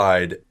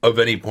upside of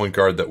any point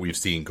guard that we've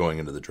seen going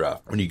into the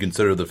draft. When you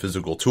consider the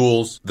physical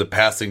tools, the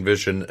passing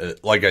vision,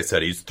 like I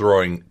said, he's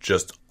throwing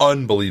just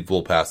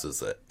unbelievable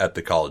passes at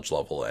the college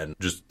level, and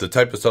just the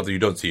type of stuff that you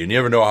don't see. And you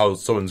never know how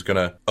someone's going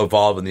to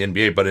evolve in the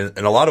NBA, but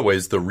in a lot of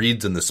ways, the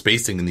reads and the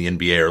spacing in the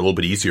NBA are a little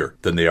bit easier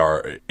than they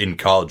are in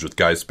college, with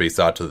guys spaced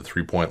out to the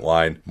three-point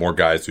line, more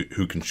guys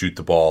who can shoot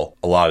the ball.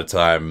 A lot of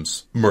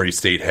times, Murray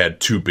State had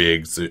 2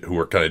 bigs who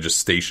were kind of just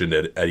stationed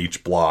at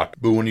each block.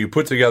 But when you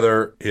put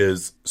together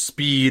his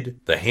speed,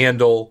 the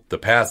handle, the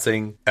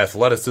passing,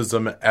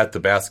 athleticism at the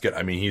basket,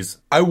 I mean,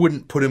 I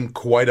wouldn't put him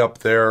quite up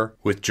there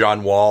with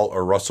John Wall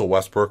or Russell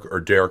Westbrook or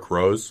Derrick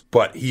Rose,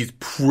 but he's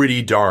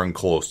pretty darn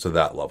close to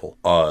that level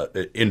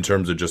in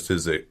terms of just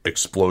his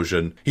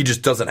explosion. He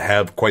just doesn't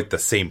have quite the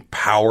same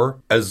power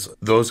as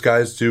those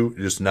guys do,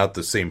 just not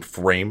the same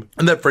frame.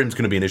 And that frame's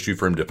going to be an issue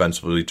for him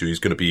defensively too. He's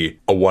going to be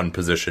a 1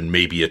 position,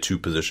 maybe a 2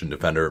 position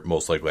defender,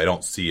 most likely. I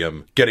don't see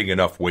him getting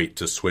enough weight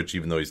to switch,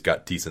 even though he's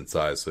got decent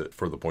size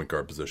for the point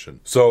guard position.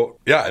 So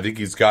yeah, I think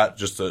he's got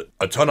just a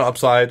ton of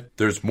upside.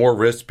 There's more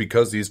risk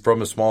because he's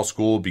from a small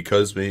school,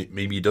 because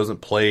maybe he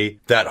doesn't play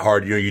that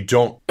hard. You know, you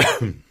don't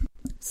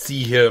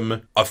see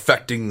him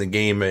affecting the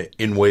game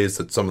in ways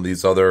that some of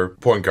these other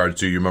point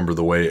guards do. You remember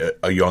the way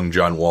a young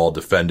John Wall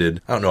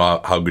defended. I don't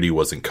know how good he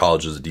was in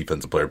college as a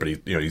defensive player, but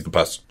he's the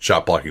best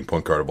shot blocking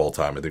point guard of all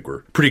time. I think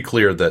we're pretty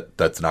clear that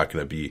that's not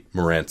going to be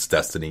Morant's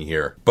destiny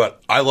here.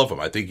 But I love him.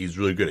 I think he's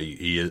really good.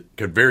 He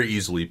could very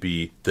easily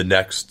be the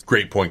next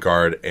great point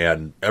guard,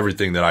 and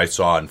everything that I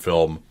saw in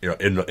film, you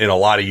know, in a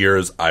lot of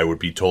years, I would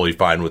be totally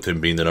fine with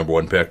him being the number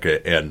 1 pick,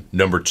 and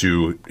number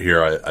 2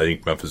 here. I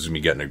think Memphis is going to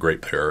be getting a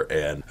great pair,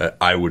 and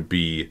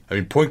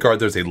point guard,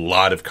 there's a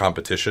lot of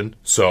competition,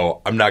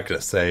 so I'm not going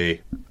to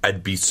say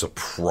I'd be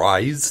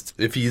surprised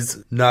if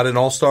he's not an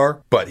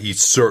all-star, but he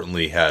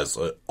certainly has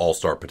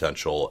all-star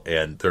potential,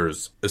 and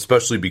there's,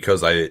 especially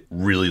because I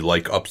really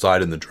like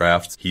upside in the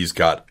drafts, he's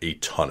got a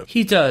ton of.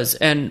 He does,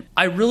 and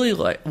I really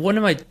like, one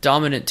of my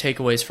dominant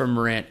takeaways from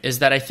Morant is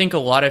that I think a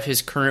lot of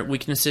his current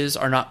weaknesses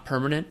are not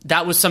permanent.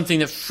 That was something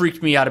that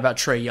freaked me out about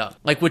Trae Young.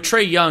 Like with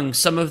Trae Young,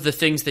 some of the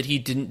things that he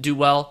didn't do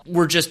well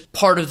were just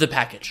part of the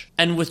package.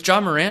 And with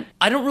Ja Morant,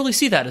 I don't really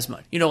see that as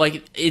much. You know,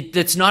 like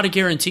it's not a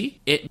guarantee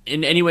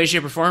in any way,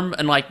 shape, or form.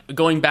 And like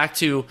going back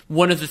to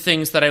one of the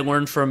things that I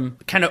learned from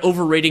kind of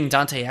overrating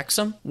Dante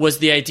Exum was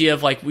the idea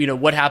of like, you know,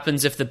 what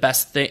happens if the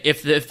best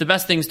if the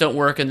best things don't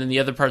work and then the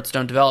other parts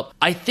don't develop.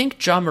 I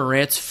think Ja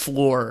Morant's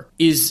floor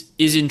is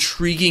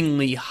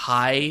intriguingly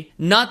high.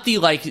 Not the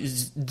like the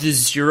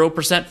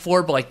 0%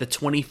 floor, but like the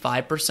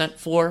 25%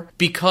 floor,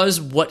 because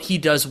what he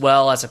does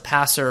well as a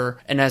passer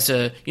and as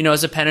a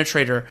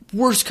penetrator,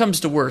 worst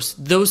comes to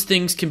worst, those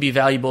things can be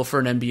valuable for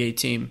an NBA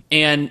team.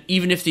 And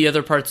even if the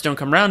other parts don't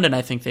come around, and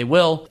I think they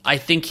will, I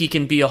think he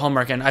can be a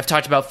hallmark. And I've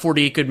talked about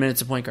 48 good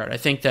minutes of point guard. I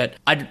think that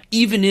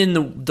even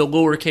in the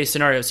lower case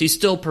scenarios, he's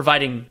still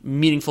providing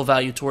meaningful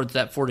value towards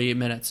that 48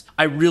 minutes.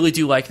 I really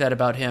do like that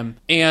about him.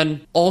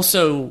 And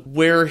also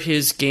where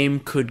his game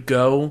could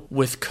go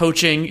with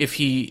coaching, if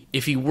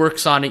he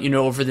works on it, you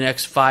know, over the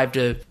next 5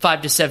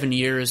 to 7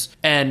 years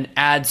and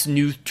adds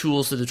new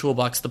tools to the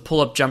toolbox. The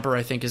pull-up jumper,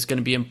 I think, is going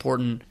to be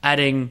important.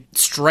 Adding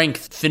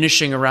strength,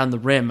 finishing around the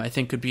rim, I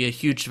think could be a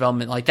huge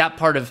development. Like that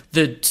part of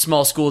the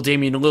small school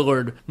Damian Lillard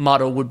forward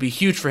model would be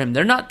huge for him.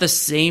 They're not the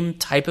same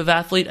type of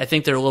athlete. I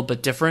think they're a little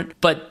bit different,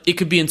 but it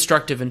could be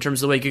instructive in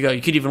terms of the way it could go.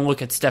 You could even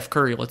look at Steph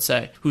Curry, let's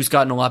say, who's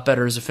gotten a lot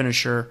better as a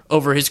finisher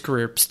over his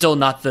career. Still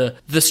not the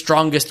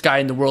strongest guy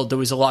in the world, though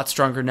he's a lot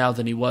stronger now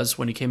than he was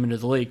when he came into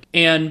the league.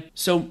 And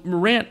so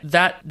Morant,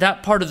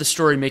 that part of the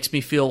story makes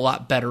me feel a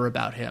lot better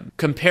about him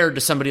compared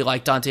to somebody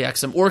like Dante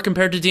Exum or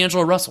compared to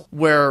D'Angelo Russell,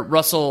 where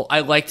Russell,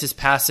 I liked his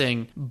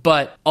passing,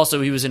 but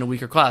also he was in a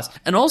weaker class.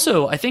 And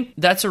also, I think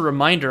that's a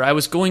reminder. I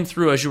was going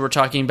through, as you were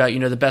talking about,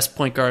 the best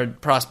point guard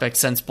prospects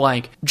since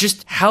blank,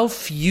 just how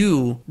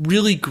few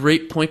really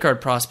great point guard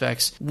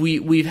prospects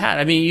we've had.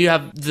 I mean, you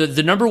have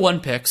the number one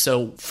pick,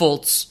 so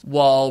Fultz,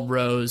 Wall,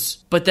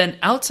 Rose, but then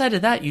outside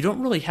of that, you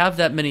don't really have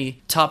that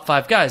many top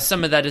 5 guys.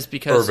 Some of that is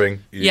because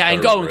Irving,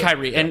 and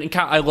Kyrie, and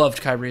I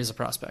loved Kyrie as a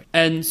prospect,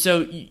 and so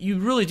you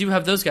really do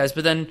have those guys.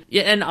 But then,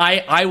 and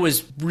I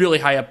was really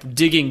high up,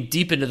 digging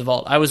deep into the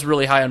vault. I was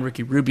really high on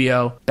Ricky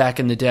Rubio back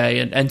in the day,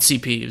 and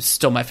CP is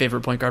still my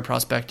favorite point guard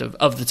prospect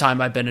of the time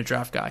I've been a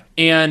draft guy.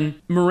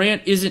 And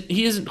Morant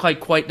isn't like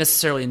quite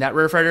necessarily in that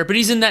rarefier, but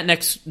he's in that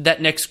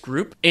next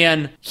group,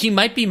 and he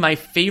might be my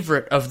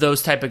favorite of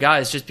those type of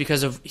guys just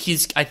because of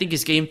I think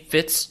his game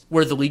fits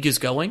where the league is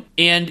going,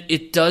 and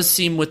it does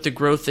seem with the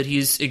growth that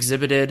he's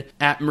exhibited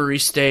at Murray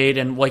State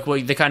and like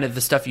the kind of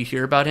the stuff you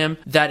hear about him,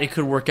 that it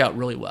could work out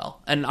really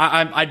well. And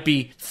I'd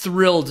be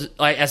thrilled,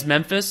 as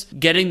Memphis,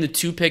 getting the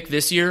 2 pick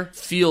this year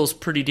feels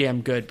pretty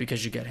damn good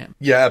because you get him.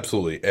 Yeah,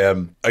 absolutely.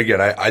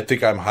 Again, I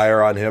think I'm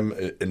higher on him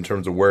in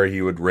terms of where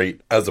he would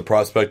rate as a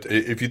prospect.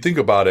 If you think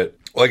about it,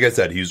 like I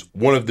said, he's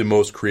one of the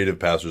most creative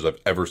passers I've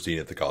ever seen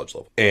at the college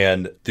level.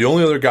 And the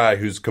only other guy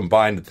who's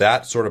combined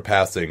that sort of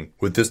passing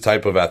with this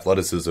type of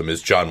athleticism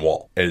is John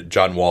Wall. And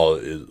John Wall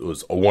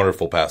was a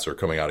wonderful passer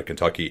coming out of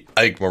Kentucky.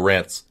 I think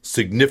Morant's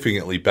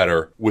significantly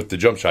better with the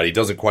jump shot. He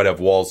doesn't quite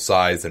have Wall's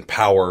size and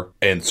power,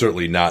 and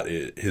certainly not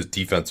his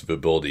defensive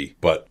ability.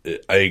 But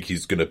I think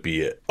he's going to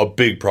be a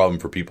big problem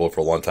for people for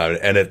a long time.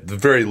 And at the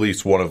very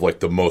least, one of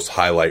the most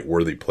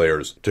highlight-worthy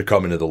players to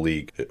come into the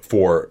league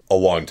for a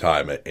long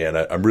time. And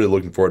I'm really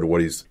looking forward to what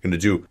he's going to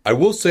do. I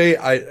will say,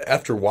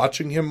 after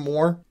watching him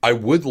more, I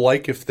would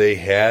like if they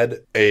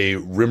had a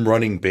rim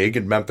running big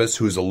in Memphis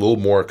who's a little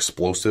more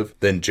explosive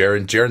than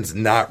Jaren. Jaren's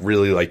not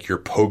really like your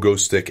pogo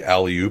stick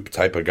alley-oop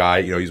type of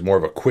guy. He's more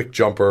of a quick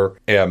jumper.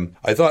 And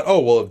I thought,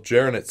 if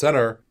Jaren at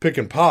center, pick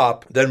and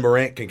pop, then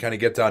Morant can kind of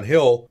get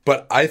downhill.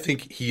 But I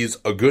think he's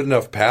a good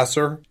enough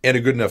passer and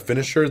a good enough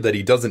finisher that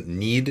he doesn't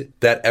need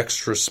that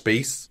extra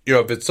space.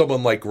 If it's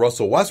someone like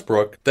Russell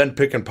Westbrook, then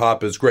pick and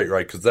pop is great,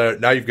 right? Because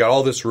now you've got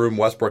all this room.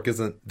 Westbrook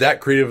isn't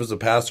that creative as a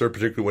passer,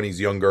 particularly when he's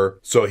younger.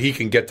 So he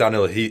can get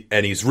downhill.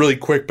 And he's really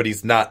quick, but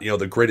he's not,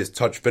 the greatest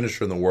touch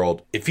finisher in the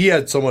world. If he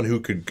had someone who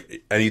could,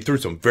 and he threw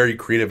some very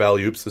creative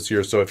alley-oops this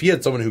year. So if he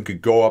had someone who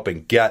could go up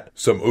and get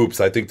some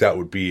oops, I think that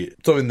would be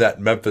something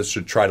that Memphis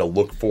should try to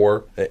look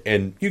for.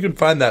 And you can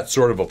find that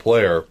sort of a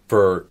player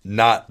for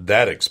not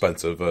that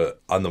expensive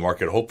on the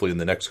market. Hopefully in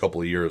the next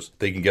couple of years,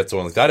 they can get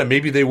someone like that. And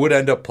maybe they would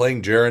end up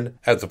playing Jaren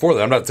as the fourth.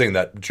 I'm not saying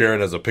that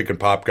Jaren as a pick and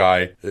pop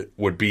guy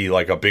would be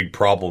like a big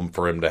problem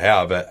for him to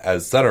have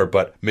as center,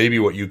 but maybe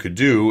what you could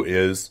do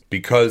is,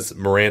 because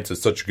Morant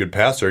is such a good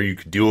passer, you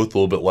could deal with a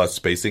little bit less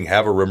spacing,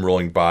 have a rim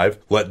rolling 5,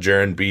 let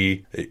Jaren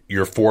be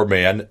your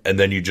 4-man, and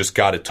then you just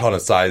got a ton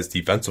of size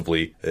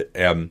defensively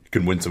and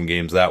can win some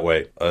games that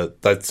way.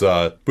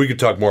 We could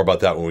talk more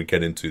about that when we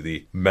get into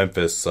the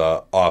Memphis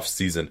off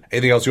season.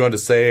 Anything else you wanted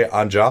to say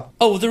on Ja?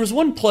 Oh, there was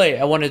one play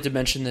I wanted to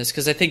mention this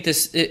because I think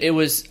I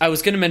was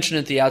going to mention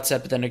it at the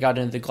outset, but then I got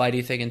into the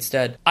glidey thing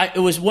instead. It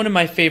was one of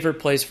my favorite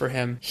plays for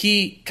him.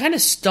 He kind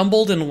of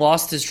stumbled and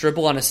lost his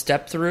dribble on a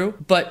step through,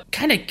 but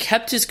kind of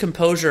kept his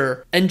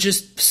composure and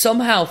just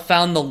somehow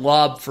found the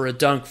lob for a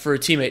dunk for a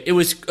teammate. It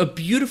was a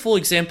beautiful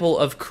example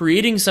of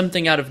creating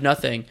something out of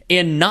nothing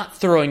and not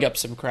throwing up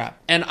some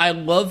crap. And I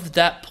loved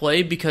that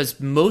play because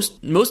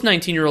most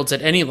 19-year-olds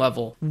at any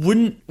level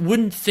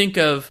wouldn't think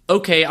of,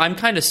 okay, I'm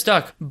kind of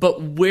stuck,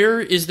 but where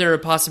is there a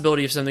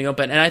possibility of something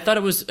open? And I thought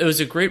it was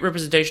a great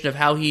representation of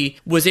how he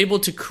was able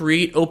to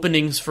create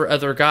openings for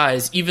other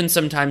guys, even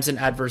sometimes in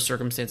adverse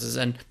circumstances.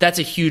 And that's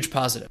a huge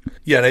positive.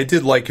 Yeah, and I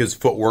did like his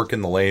footwork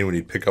in the lane when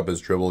he'd pick up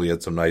his dribble. He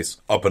had some nice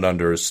up and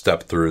under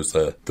step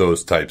throughs,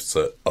 those types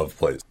of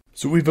plays.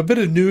 So we have a bit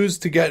of news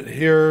to get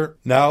here.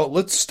 Now,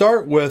 let's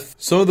start with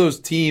some of those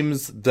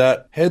teams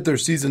that had their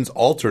seasons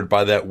altered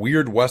by that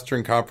weird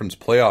Western Conference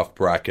playoff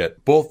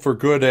bracket, both for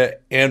good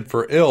and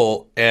for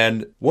ill.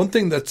 And one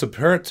thing that's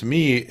apparent to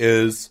me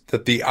is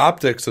that the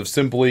optics of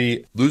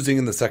simply losing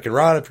in the second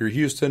round, if you're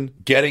Houston,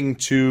 getting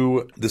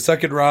to the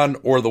second round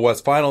or the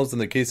West Finals in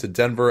the case of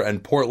Denver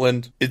and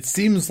Portland, it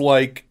seems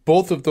like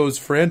both of those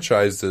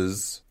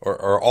franchises,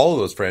 or all of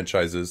those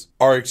franchises,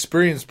 are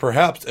experienced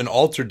perhaps an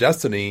altered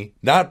destiny,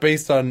 not based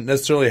based on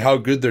necessarily how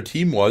good their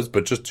team was,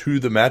 but just who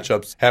the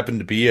matchups happened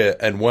to be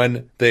and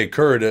when they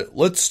occurred.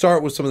 Let's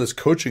start with some of this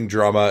coaching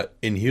drama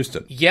in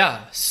Houston.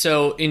 Yeah,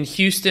 so in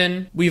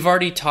Houston, we've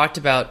already talked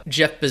about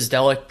Jeff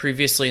Bzdelik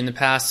previously in the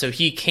past. So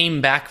he came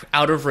back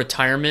out of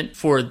retirement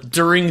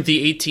during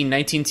the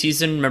 18-19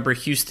 season. Remember,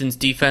 Houston's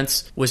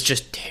defense was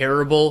just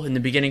terrible in the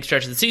beginning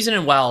stretch of the season.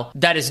 And while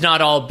that is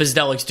not all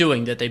Bzdelik's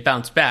doing, that they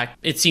bounced back,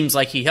 it seems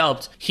like he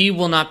helped. He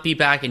will not be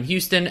back in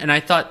Houston. And I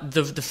thought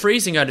the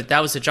phrasing of it,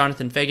 that was a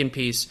Jonathan Fagan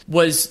piece,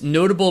 was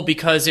notable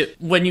because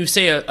when you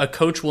say a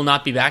coach will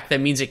not be back, that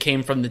means it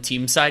came from the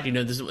team side.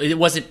 It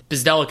wasn't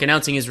Bzdelik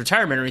announcing his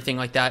retirement or anything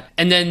like that.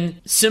 And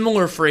then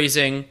similar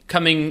phrasing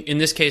coming in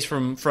this case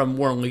from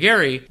Warren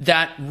Legary,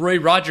 that Roy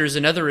Rogers,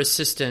 another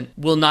assistant,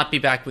 will not be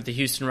back with the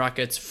Houston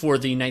Rockets for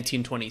the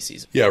 1920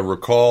 season. Yeah,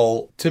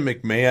 recall Tim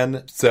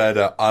McMahon said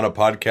on a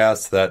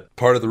podcast that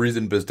part of the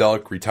reason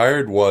Bzdelik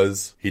retired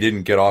was he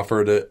didn't get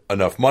offered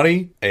enough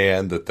money,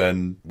 and that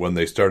then when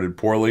they started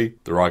poorly,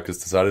 the Rockets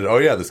decided, oh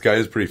yeah, this guy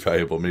is pretty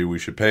valuable, maybe we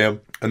should pay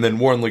him. And then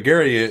Warren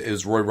Legary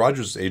is Roy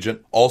Rogers'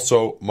 agent,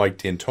 also Mike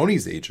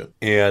D'Antoni's agent.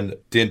 And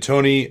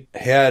D'Antoni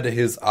had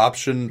his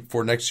option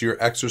for next year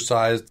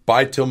exercised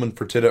by Tillman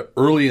Fertitta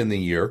early in the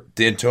year.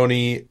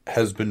 D'Antoni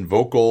has been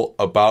vocal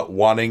about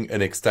wanting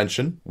an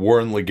extension.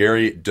 Warren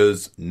Legary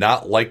does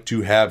not like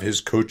to have his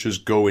coaches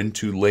go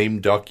into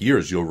lame duck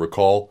years. You'll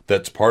recall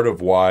that's part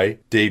of why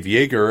Dave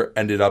Yeager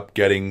ended up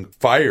getting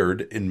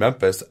fired in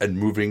Memphis and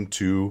moving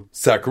to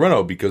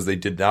Sacramento, because they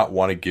did not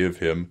want to give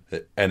him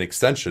an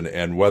extension.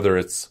 And whether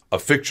it's a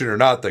fiction or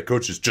not that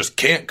coaches just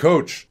can't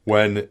coach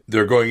when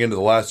they're going into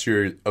the last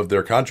year of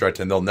their contract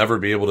and they'll never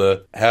be able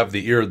to have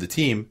the ear of the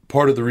team.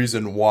 Part of the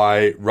reason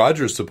why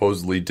Rodgers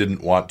supposedly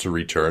didn't want to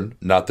return,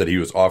 not that he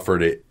was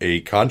offered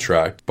a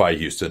contract by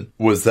Houston,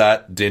 was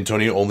that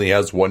D'Antoni only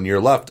has 1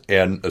 year left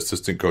and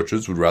assistant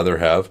coaches would rather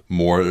have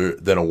more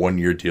than a 1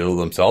 year deal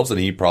themselves, and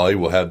he probably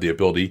will have the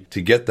ability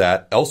to get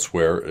that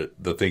elsewhere.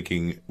 The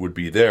thinking would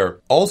be there.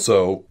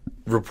 Also,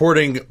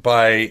 reporting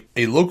by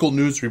a local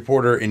news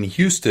reporter in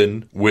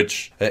Houston,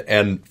 which,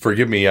 and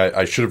forgive me,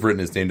 I should have written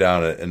his name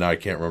down and now I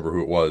can't remember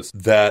who it was,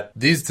 that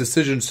these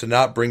decisions to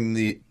not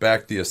bring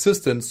back the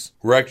assistants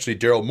were actually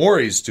Daryl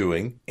Morey's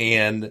doing,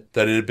 and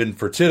that it had been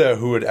Fertitta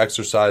who had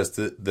exercised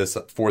this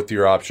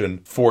fourth-year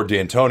option for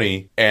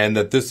D'Antoni, and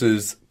that this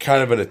is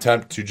kind of an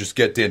attempt to just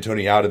get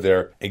D'Antoni out of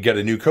there and get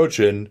a new coach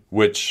in,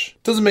 which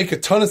doesn't make a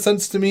ton of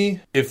sense to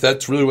me if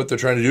that's really what they're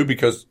trying to do,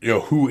 because,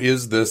 who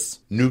is this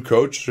new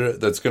coach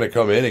that's going to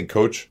come in and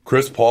coach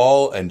Chris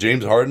Paul and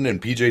James Harden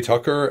and PJ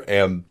Tucker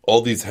and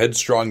all these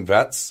headstrong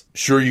vets?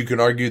 Sure, you can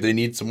argue they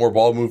need some more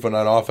ball movement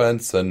on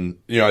offense, and,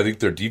 I think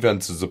their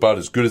defense is about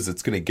as good as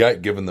it's going to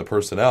get given the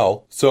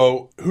personnel.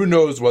 So who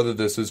knows whether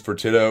this is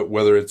Fertitta,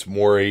 whether it's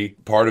Morey.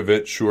 Part of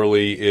it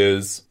surely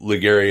is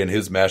Legary and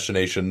his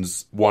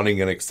machinations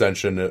wanting an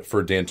extension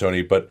for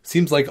D'Antoni, but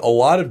seems like a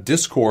lot of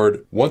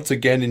discord once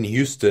again in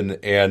Houston,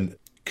 and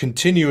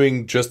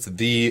continuing just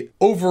the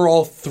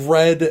overall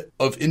thread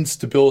of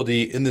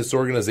instability in this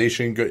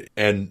organization.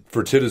 And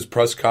Fertitta's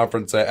press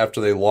conference after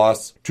they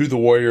lost to the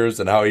Warriors,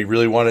 and how he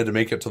really wanted to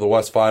make it to the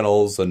West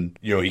Finals, and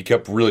he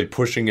kept really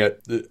pushing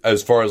it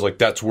as far as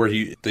that's where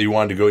he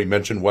wanted to go. He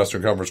mentioned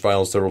Western Conference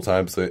Finals several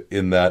times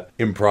in that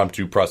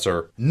impromptu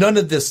presser. None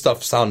of this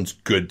stuff sounds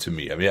good to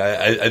me. I mean,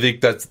 I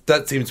think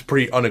that seems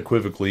pretty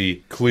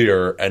unequivocally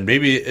clear, and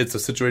maybe it's a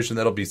situation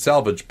that'll be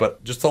salvaged,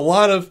 but just a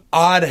lot of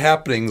odd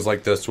happenings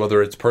like this,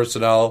 whether it's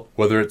personnel,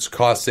 whether it's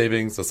cost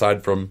savings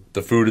aside from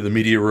the food in the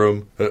media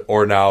room,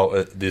 or now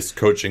this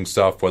coaching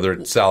stuff, whether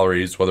it's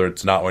salaries, whether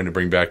it's not going to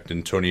bring back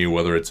D'Antoni,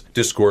 whether it's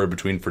discord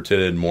between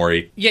Fertitta and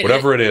Morey,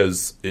 whatever it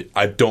is,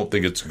 I don't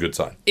think it's a good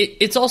sign.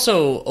 It's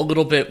also a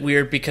little bit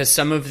weird because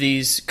some of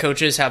these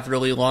coaches have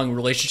really long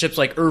relationships.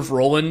 Like Irv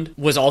Roland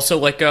was also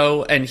let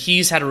go, and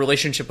he's had a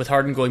relationship with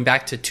Harden going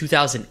back to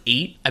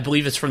 2008. I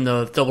believe it's from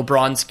the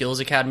LeBron Skills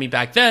Academy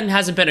back then.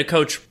 Hasn't been a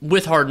coach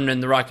with Harden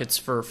and the Rockets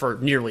for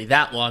nearly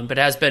that long,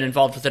 but has been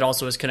involved with it,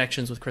 also his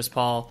connections with Chris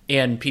Paul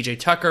and PJ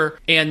Tucker,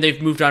 and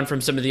they've moved on from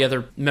some of the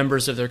other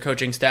members of their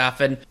coaching staff.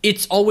 And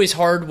it's always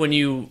hard when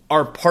you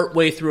are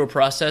partway through a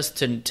process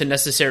to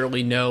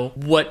necessarily know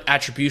what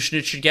attribution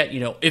it should get.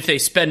 If they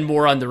spend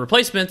more on the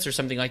replacements or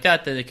something like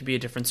that, then it could be a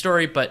different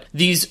story, but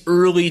these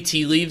early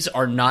tea leaves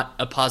are not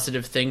a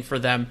positive thing for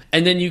them.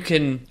 And then you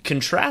can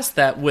contrast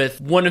that with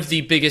one of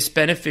the biggest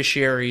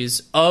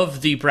beneficiaries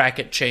of the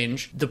bracket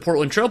change, the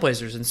Portland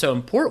Trailblazers. And so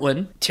in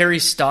Portland, Terry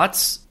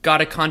Stotts got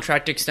a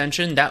contract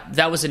extension.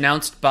 That was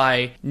announced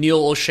by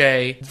Neil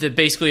O'Shea,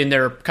 basically in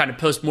their kind of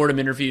post-mortem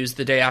interviews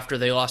the day after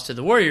they lost to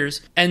the Warriors.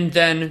 And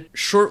then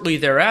shortly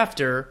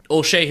thereafter,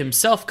 O'Shea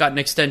himself got an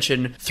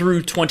extension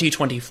through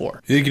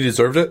 2024. You think he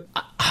deserved it?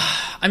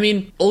 I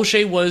mean,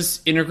 Olshey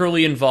was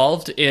integrally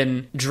involved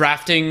in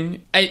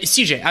drafting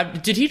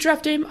CJ. Did he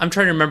draft Dame? I'm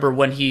trying to remember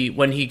when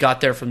he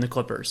got there from the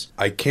Clippers.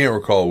 I can't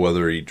recall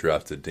whether he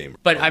drafted Dame,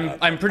 but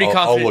I'm pretty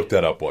confident. I'll look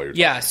that up while you're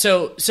talking. Yeah.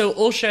 So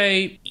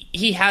Olshey,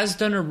 he has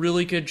done a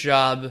really good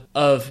job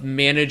of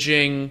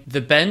managing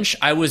the bench.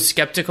 I was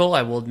skeptical.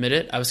 I will admit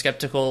it. I was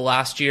skeptical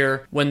last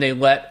year when they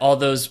let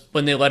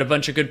a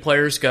bunch of good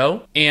players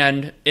go,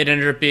 and it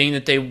ended up being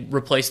that they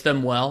replaced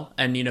them well.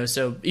 And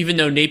so even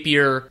though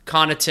Napier,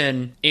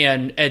 Connaughton,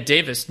 and Ed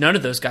Davis, none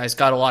of those guys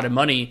got a lot of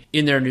money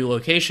in their new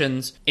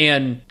locations,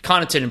 and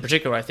Connaughton in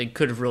particular, I think,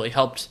 could have really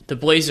helped the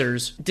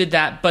Blazers, did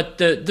that. But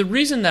the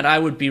reason that I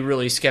would be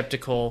really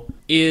skeptical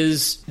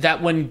is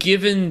that when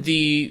given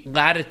the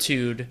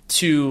latitude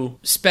to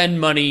spend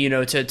money,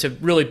 to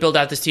really build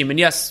out this team, and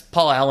yes,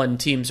 Paul Allen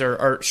teams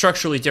are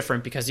structurally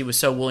different because he was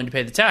so willing to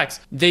pay the tax.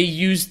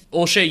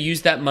 Olshey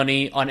used that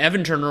money on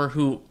Evan Turner,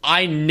 who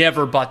I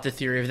never bought the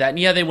theory of that. And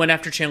yeah, they went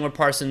after Chandler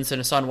Parsons and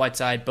Hassan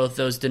Whiteside. Both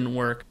those didn't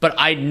work. But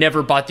I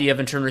never bought the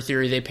Evan Turner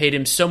theory. They paid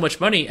him so much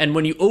money. And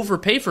when you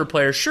overpay for a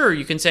player, sure,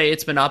 you can say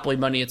it's monopoly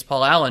money, it's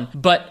Paul Allen.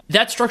 But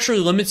that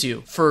structurally limits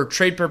you for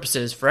trade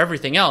purposes, for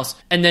everything else.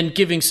 And then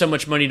giving so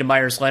much money to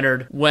Myers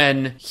Leonard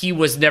when he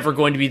was never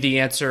going to be the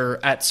answer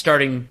at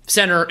starting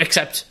center,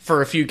 except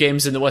for a few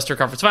games in the Western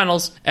Conference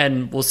Finals.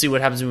 And we'll see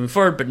what happens moving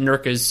forward. But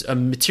Nurk is a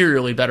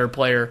materially better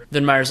player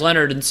than Myers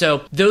Leonard. And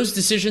so those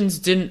decisions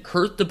didn't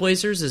hurt the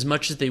Blazers as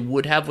much as they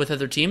would have with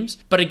other teams.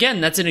 But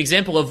again, that's an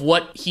example of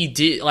what he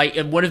did,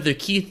 one of the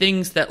key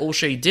things that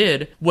Olshey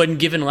did when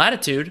given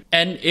latitude.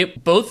 And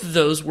both of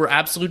those were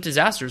absolute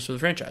disasters for the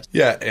franchise.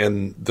 Yeah,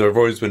 and there have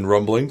always been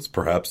rumblings,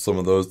 perhaps some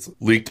of those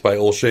leaked by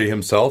Olshey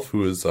himself,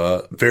 who is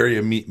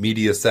very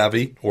media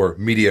savvy or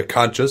media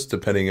conscious,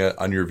 depending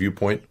on your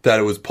viewpoint, that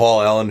it was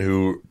Paul Allen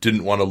who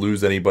didn't want to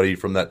lose anybody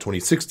from that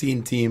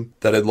 2016 team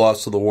that had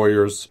lost to the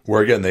Warriors,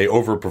 where again, they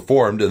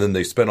overperformed and then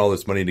they spent all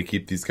this money to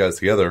keep these guys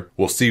together.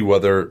 We'll see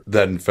whether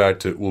that in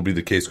fact it will be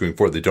the case going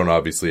forward. They don't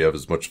obviously have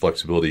as much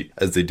flexibility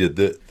as they did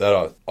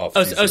that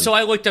offseason. So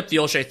I looked up the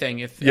Olshey thing.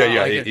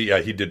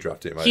 He did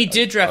draft Dame. He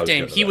did draft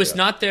Dame. He was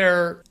not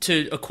there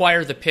to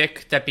acquire the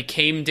pick that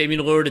became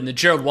Damian Lillard in the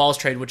Gerald Wallace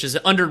trade, which is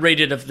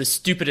underrated of the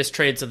stupidest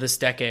trades of this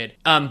decade.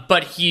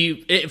 But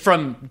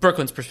from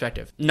Brooklyn's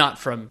perspective, not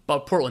from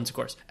Portland's, of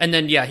course. And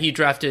then, he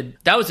drafted,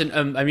 that was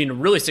a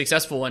really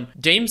successful one.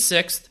 Dame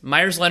 6th,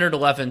 Myers Leonard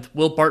 11th,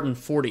 Will Barton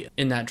 40th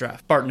in that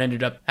draft. Barton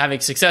ended up having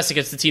success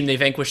against the team they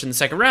vanquished in the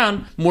second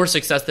round, more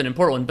success than in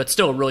Portland, but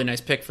still a really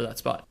nice pick for that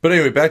spot. But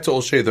anyway, back to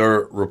Olshey, there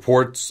are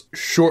reports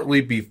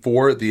shortly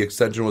before the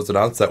extension was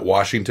announced that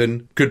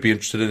Washington could be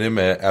interested in him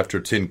after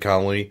Tim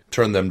Connelly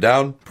turned them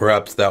down.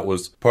 Perhaps that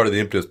was part of the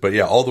impetus, but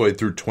all the way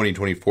through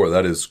 2024,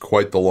 that is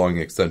quite the long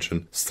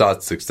extension.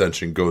 Stott's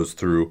extension goes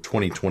through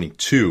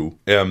 2022.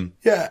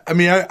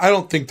 I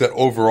don't think that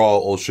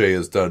overall Olshey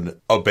has done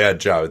a bad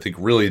job. I think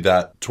really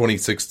that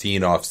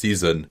 2016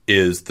 offseason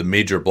is the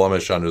major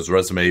blemish on his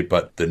resume,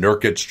 but the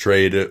Nurkic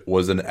trade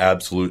was an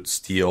absolute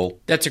steal.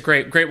 That's a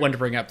great one to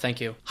bring up.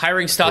 Thank you.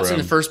 Hiring Stotts in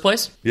the first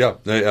place? Yeah,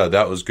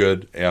 that was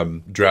good.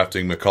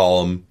 Drafting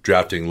McCollum,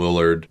 drafting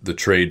Lillard, the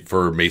trade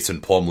for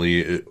Mason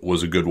Plumlee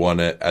was a good one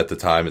at the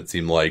time, it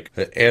seemed like.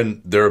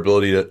 And their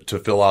ability to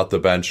fill out the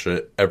bench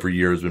every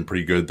year has been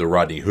pretty good. The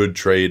Rodney Hood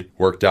trade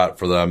worked out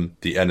for them.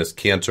 The Enes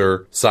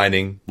Kanter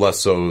signing, less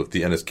so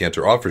the Enes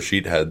Kanter offer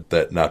sheet, had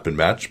that not been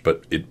matched,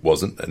 but it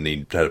wasn't, and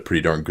he had a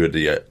pretty darn good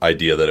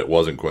idea that it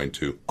wasn't going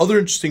to. Other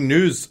interesting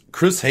news,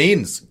 Chris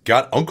Haynes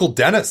got Uncle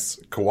Dennis,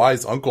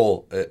 Kawhi's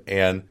uncle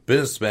and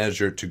business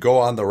manager, to go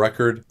on the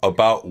record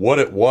about what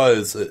it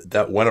was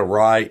that went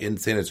awry in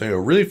San Antonio.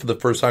 Really, for the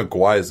first time,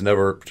 Kawhi has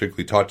never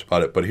particularly talked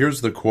about it, but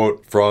here's the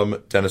quote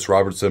from Dennis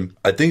Robertson.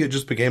 I think it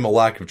just became a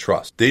lack of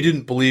trust. They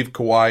didn't believe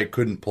Kawhi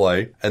couldn't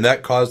play, and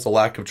that caused a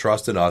lack of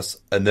trust in us,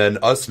 and then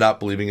us not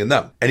believing in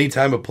them.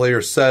 Anytime a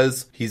player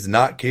says he's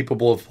not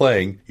capable of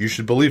playing, you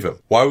should believe him.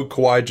 Why would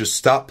Kawhi just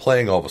stop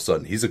playing all of a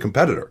sudden? He's a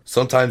competitor.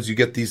 Sometimes you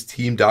get these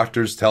team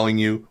doctors telling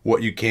you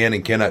what you can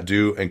and cannot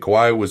do, and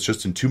Kawhi was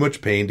just in too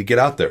much pain to get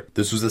out there.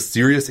 This was a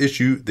serious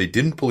issue. They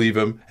didn't believe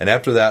him, and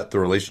after that, the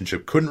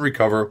relationship couldn't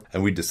recover,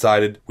 and we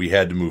decided we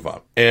had to move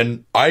on.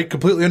 And I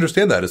completely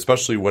understand that,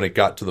 especially when it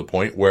got to the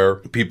point where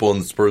people in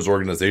the Spurs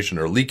organization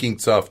are leaking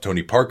stuff.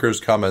 Tony Parker's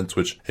comments,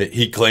 which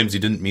he claims he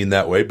didn't mean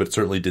that way, but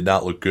certainly did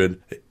not look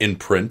good in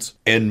print.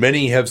 And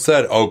many have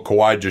said,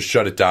 Kawhi just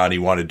shut it down. He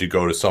wanted to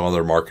go to some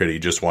other market. He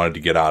just wanted to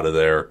get out of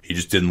there. He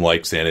just didn't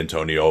like San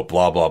Antonio,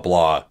 blah, blah,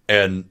 blah.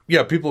 And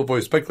people have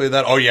always speculated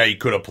that, he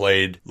could have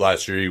played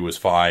last year. He was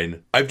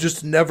fine. I've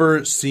just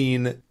never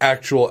seen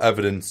actual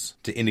evidence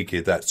to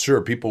indicate that.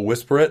 Sure, people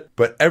whisper it,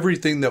 but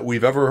everything that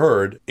we've ever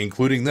heard,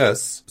 including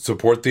this,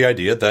 support the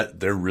idea that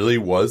there really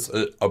was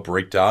a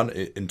breakdown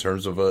in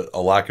terms of a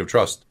lack of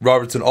trust.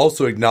 Robertson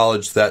also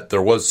acknowledged that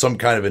there was some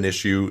kind of an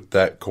issue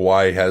that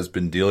Kawhi has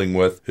been dealing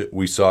with.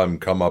 We saw him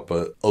come up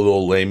a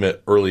little lame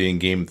early in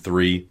Game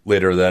 3,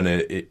 later then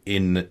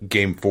in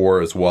Game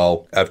 4 as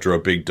well, after a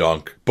big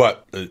dunk. But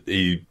but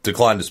he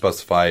declined to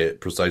specify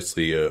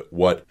precisely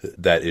what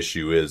that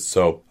issue is.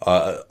 So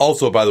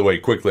also, by the way,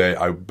 quickly,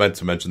 I meant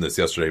to mention this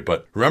yesterday,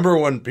 but remember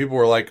when people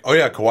were like, oh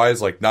yeah, Kawhi is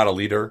like not a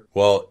leader?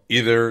 Well,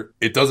 either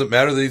it doesn't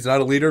matter that he's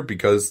not a leader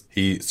because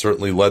he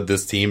certainly led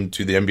this team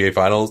to the NBA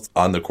Finals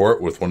on the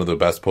court with one of the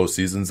best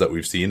postseasons that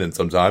we've seen in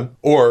some time,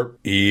 or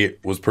he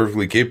was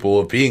perfectly capable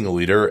of being a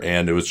leader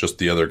and it was just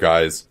the other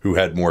guys who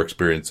had more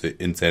experience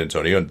in San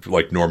Antonio. And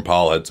like Norm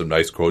Powell had some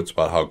nice quotes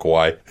about how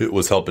Kawhi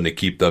was helping to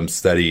keep them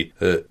steady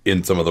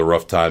in some of the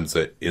rough times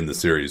in the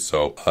series.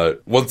 So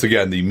once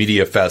again, the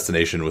media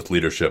fascination with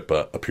leadership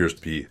appears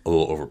to be a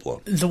little overblown.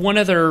 The one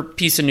other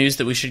piece of news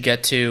that we should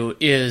get to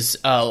is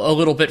a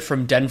little bit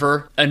from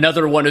Denver,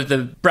 another one of the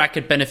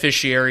bracket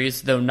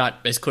beneficiaries, though not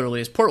as clearly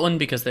as Portland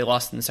because they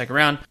lost in the second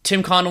round.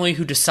 Tim Connolly,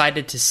 who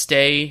decided to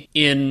stay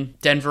in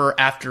Denver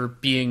after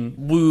being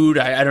wooed,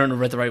 I don't know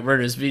what the right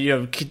word is, but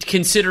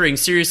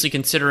seriously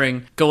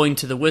considering going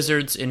to the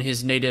Wizards in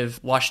his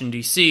native Washington,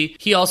 D.C.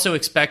 He also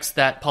expects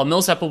that Paul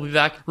Millsap will be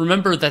back.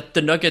 Remember that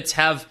the Nuggets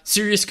have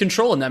serious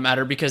control in that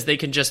matter because they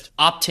can just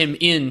opt him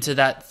into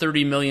that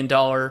 $30 million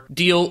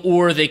deal,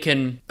 or they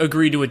can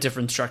agree to a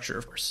different structure,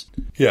 of course.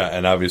 Yeah,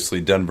 and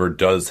obviously Denver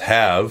does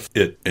have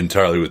it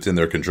entirely within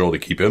their control to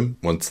keep him.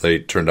 Once they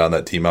turn down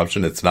that team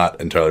option, it's not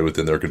entirely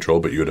within their control,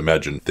 but you would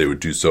imagine they would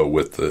do so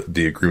with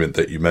the agreement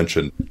that you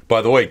mentioned.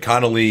 By the way,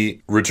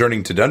 Connolly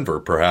returning to Denver,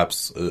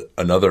 perhaps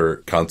another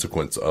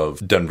consequence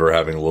of Denver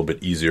having a little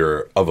bit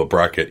easier of a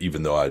bracket,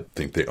 even though I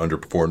think they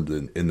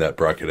underperformed in that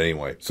bracket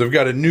anyway. So we've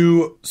got a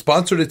new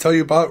sponsor to tell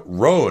you about,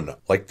 Rhone,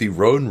 like the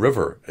Rhone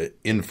River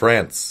in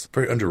France.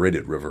 Very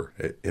underrated river,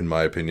 in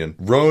my opinion.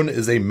 Rhone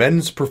is a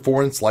men's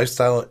performance,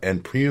 lifestyle,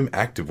 and premium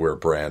activewear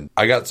brand.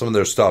 I got some of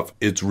their stuff.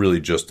 It's really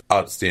just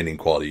outstanding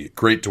quality.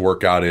 Great to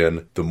work out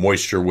in. The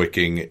moisture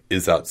wicking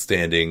is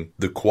outstanding.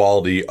 The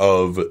quality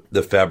of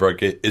the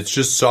fabric, it's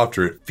just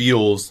softer. It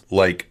feels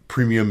like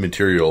premium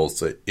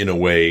materials in a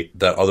way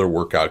that other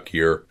workout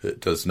gear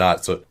does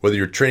not. So whether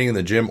you're training in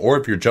the gym or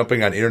if you're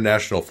jumping on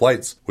international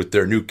flights with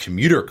their new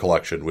commuter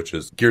collection, which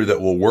is gear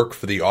that will work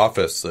for the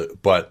office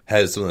but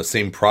has some of the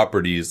same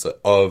properties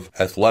of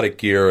athletic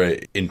gear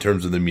in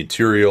terms of the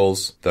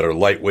materials that are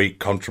lightweight,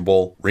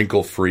 comfortable,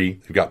 wrinkle-free.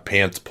 You've got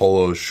pants,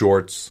 polos,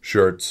 shorts,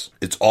 shirts.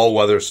 It's all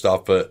weather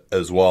stuff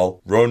as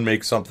well. Rhone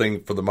makes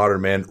something for the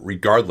modern man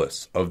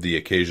regardless of the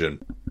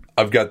occasion.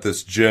 I've got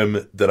this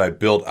gym that I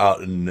built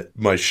out in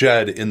my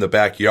shed in the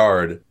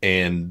backyard,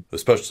 and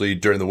especially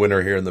during the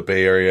winter here in the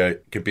Bay Area,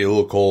 it can be a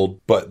little cold,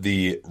 but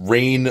the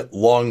rain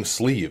long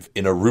sleeve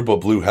in Aruba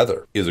Blue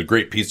Heather is a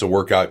great piece of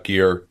workout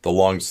gear. The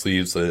long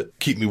sleeves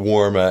keep me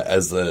warm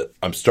as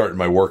I'm starting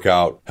my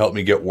workout, help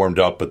me get warmed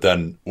up, but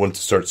then once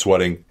I start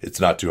sweating, it's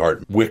not too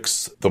hard.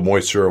 Wicks the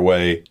moisture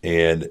away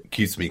and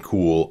keeps me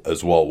cool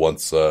as well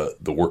once the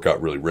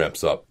workout really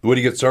ramps up. The way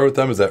to get started with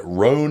them is at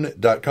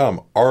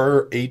rhone.com,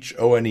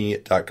 RHONE.com/capspace,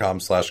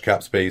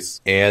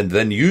 and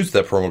then use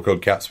that promo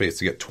code capspace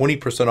to get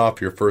 20%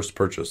 off your first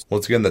purchase.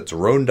 Once again, that's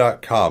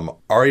rhone.com,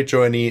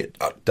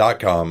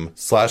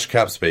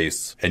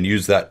 RHONE.com/capspace, and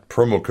use that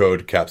promo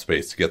code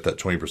capspace to get that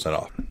 20%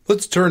 off.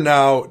 Let's turn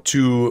now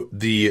to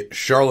the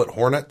Charlotte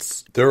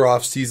Hornets. Their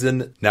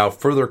offseason now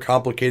further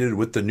complicated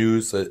with the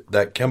news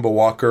that Kemba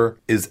Walker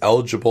is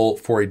eligible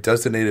for a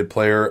designated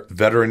player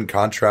veteran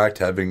contract,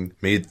 having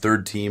made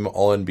third team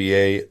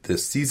All-NBA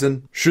this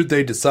season. Should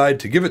they decide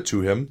to give it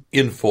to him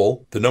in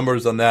full, the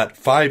numbers on that: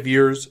 5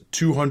 years,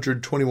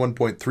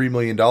 $221.3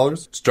 million,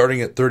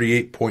 starting at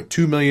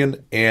 $38.2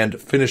 million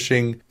and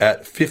finishing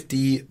at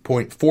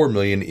 $50.4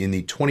 million in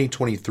the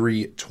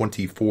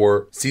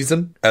 2023-24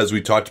 season. As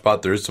we talked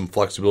about, there is some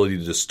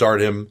flexibility to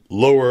start him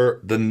lower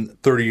than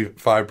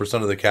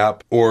 35% of the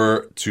cap,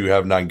 or to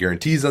have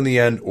non-guarantees on the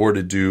end, or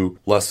to do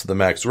less of the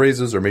max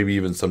raises, or maybe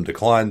even some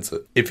declines.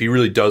 If he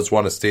really does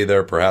want to stay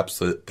there,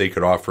 perhaps they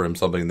could offer him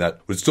something that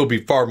would still be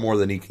far more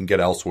than he can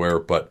get elsewhere,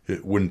 but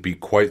it wouldn't be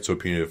quite so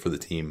punitive for the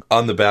team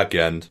on the back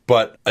end.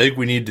 But I think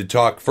we need to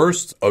talk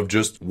first of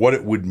just what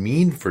it would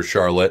mean for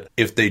Charlotte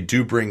if they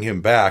do bring him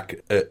back,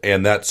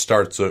 and that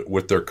starts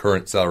with their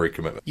current salary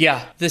commitment.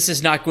 Yeah, this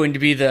is not going to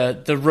be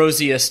the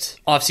rosiest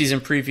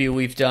offseason preview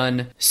we've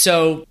done.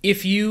 So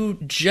if you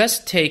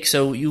just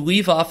you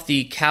leave off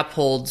the cap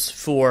holds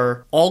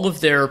for all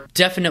of their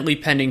definitely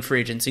pending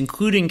free agents,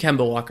 including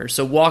Kemba Walker.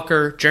 So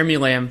Walker, Jeremy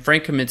Lamb,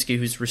 Frank Kaminsky,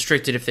 who's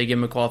restricted if they give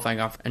him a qualifying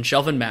offer, and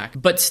Shelvin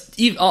Mack. But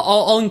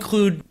I'll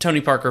include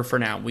Tony Parker for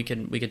now. We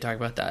can talk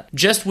about that.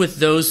 Just with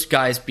those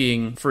guys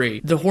being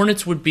free, the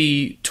Hornets would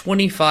be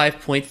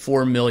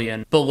 $25.4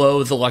 million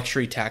below the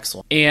luxury tax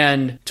law.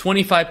 And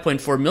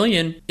 $25.4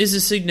 million is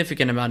a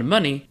significant amount of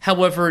money.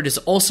 However, it is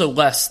also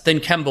less than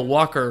Kemba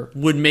Walker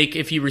would make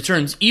if he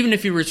returns, even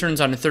if he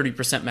returns on a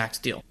 30% max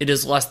deal. It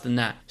is less than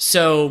that.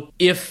 So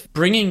if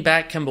bringing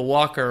back Kemba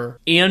Walker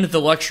and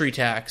the luxury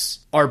tax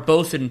are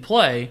both in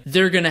play,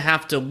 they're going to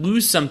have to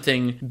lose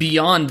something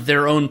beyond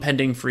their own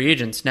pending free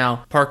agents.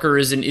 Now, Parker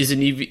is an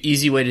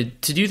easy way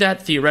to do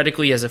that.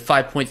 Theoretically, as a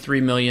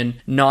 $5.3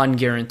 million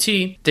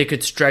non-guarantee, they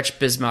could stretch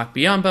Bismack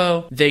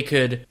Biyombo. They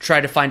could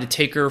try to find a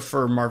taker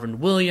for Marvin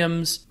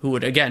Williams, who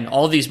would, again,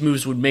 all these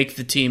moves would make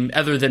the team,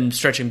 other than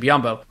stretching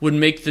Biyombo, would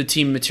make the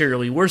team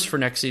materially worse for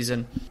next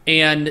season.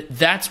 And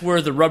that's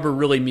where the rubber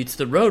really meets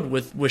the road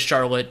with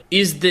Charlotte.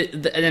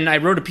 And I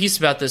wrote a piece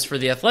about this for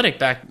The Athletic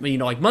back,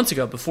 like months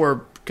ago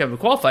before Kemba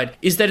qualified,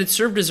 is that it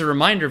served as a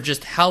reminder of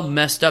just how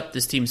messed up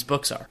this team's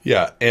books are.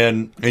 Yeah,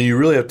 and you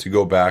really have to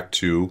go back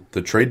to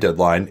the trade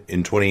deadline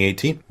in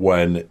 2018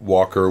 when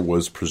Walker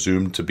was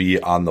presumed to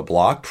be on the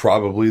block.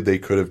 Probably they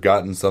could have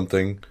gotten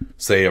something,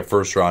 say a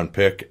first-round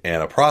pick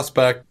and a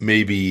prospect,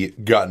 maybe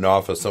gotten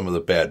off of some of the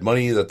bad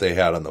money that they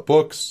had on the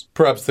books.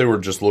 Perhaps they were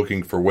just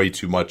looking for way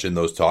too much in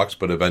those talks,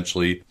 but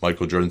eventually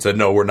Michael Jordan said,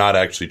 no, we're not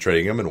actually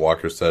trading him, and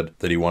Walker said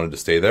that he wanted to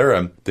stay there,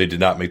 and they did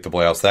not make the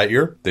playoffs that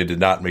year. They did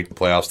not make the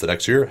playoffs the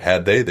next year.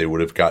 Had they would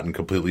have gotten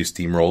completely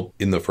steamrolled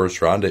in the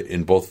first round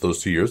in both of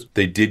those 2 years.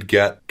 They did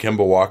get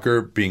Kemba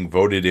Walker being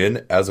voted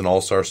in as an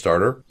all-star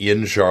starter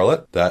in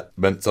Charlotte. That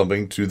meant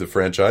something to the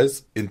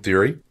franchise in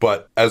theory.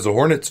 But as a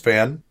Hornets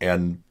fan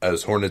and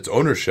as Hornets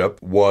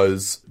ownership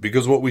was,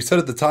 because what we said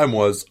at the time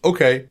was,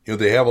 okay,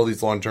 they have all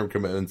these long-term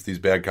commitments, these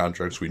bad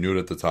contracts, we knew it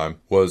at the time,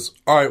 was,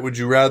 all right, would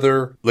you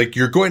rather,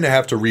 you're going to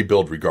have to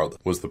rebuild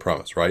regardless, was the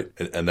premise, right?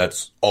 And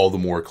that's all the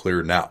more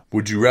clear now.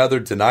 Would you rather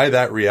deny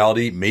that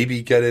reality,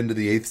 maybe get into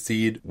the 8th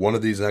seed one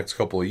of these next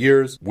couple of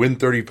years, win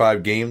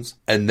 35 games,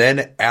 and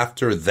then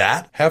after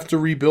that have to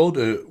rebuild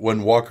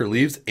when Walker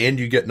leaves and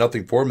you get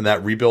nothing for him, and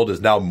that rebuild is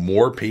now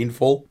more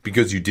painful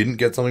because you didn't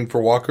get something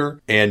for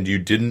Walker and you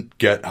didn't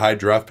get high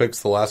draft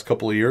picks the last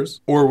couple of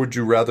years? Or would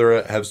you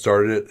rather have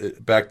started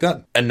it back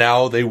then? And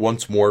now they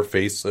once more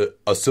face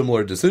a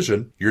similar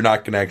decision. You're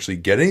not going to actually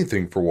get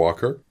anything for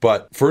Walker,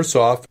 but first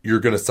off, you're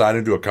going to sign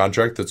into a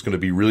contract that's going to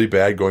be really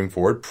bad going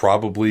forward,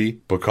 probably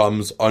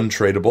becomes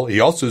untradeable. He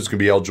also is going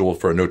to be eligible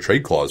for a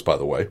no-trade clause, by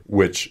the way,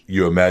 which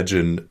you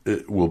imagine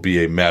will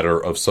be a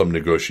matter of some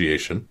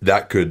negotiation.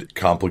 That could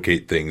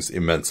complicate things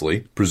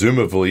immensely.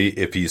 Presumably,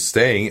 if he's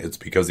staying, it's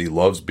because he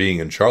loves being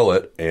in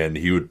Charlotte, and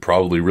he would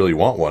probably really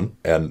want one.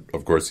 And,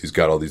 of course, he's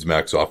got all these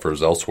max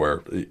offers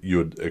elsewhere, you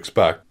would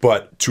expect.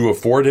 But to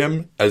afford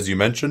him, as you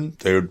mentioned,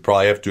 they would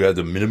probably have to, at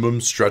the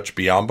minimum, stretch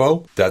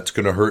Biyombo. That's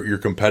going to hurt your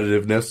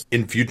competitiveness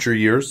in future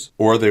years.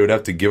 Or they would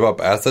have to give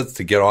up assets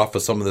to get off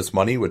of some of this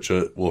money, which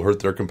will hurt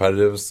their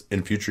competitiveness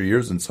in future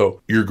years. And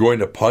so you're going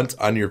to punt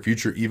on your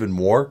future even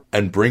more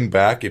and bring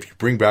back, if you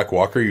bring back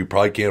Walker, you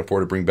probably can't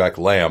afford to bring back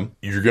Lamb.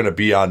 You're going to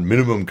be on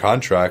minimum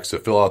contracts to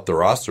fill out the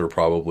roster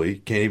probably.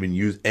 Can't even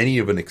use any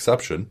of an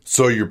exception.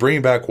 So you're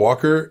bringing back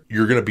Walker.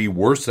 You're going to be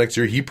worse next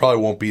year. He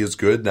probably won't be as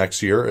good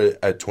next year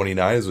at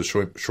 29 as a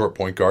short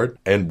point guard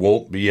and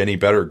won't be any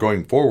better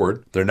going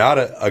forward. They're not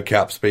a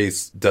cap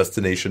space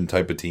destination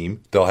type of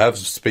team. They'll have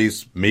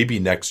space maybe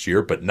next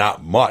year, but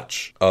not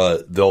much.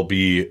 They'll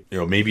be,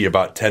 maybe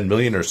about 10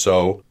 million or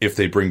so if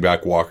they bring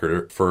back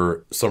Walker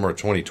for summer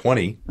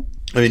 2020.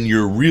 I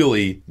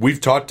mean, we've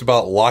talked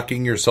about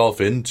locking yourself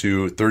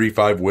into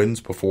 35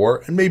 wins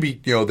before, and maybe,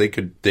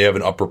 they have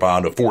an upper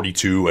bound of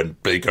 42 and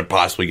they could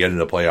possibly get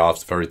into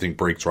playoffs if everything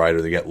breaks right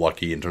or they get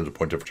lucky in terms of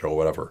point differential or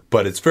whatever.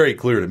 But it's very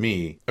clear to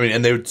me. I mean,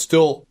 and they would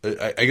still,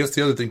 I guess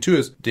the other thing too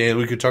is, Dan,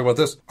 we could talk about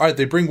this. All right,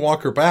 they bring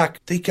Walker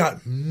back. They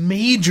got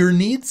major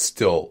needs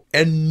still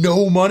and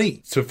no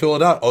money to fill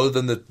it out other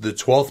than the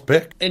 12th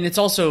pick. And it's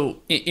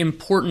also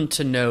important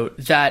to note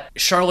that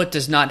Charlotte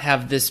does not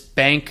have this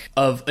bank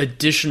of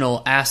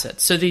additional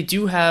assets. So they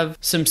do have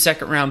some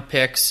second round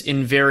picks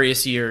in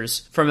various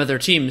years from other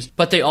teams,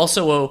 but they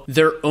also owe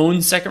their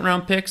own second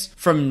round picks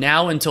from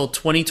now until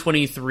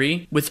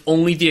 2023, with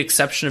only the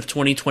exception of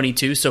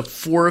 2022. So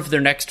 4 of their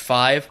next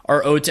 5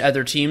 are owed to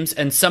other teams,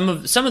 and some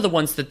of the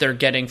ones that they're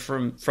getting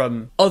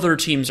from other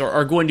teams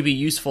are going to be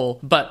useful,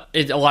 but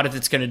a lot of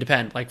it's going to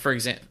depend. Like, for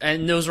example,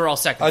 and those are all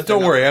seconds.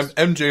 Don't worry,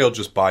 MJ will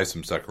just buy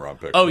some second round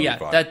picks. Oh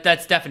yeah,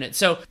 that's definite.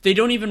 So they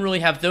don't even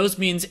really have those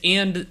means,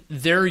 and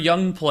their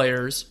young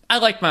players. I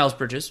like Miles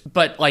Bridges,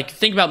 but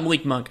think about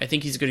Malik Monk. I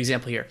think he's a good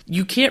example here.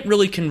 You can't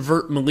really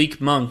convert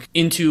Malik Monk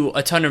into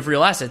a ton of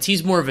real assets.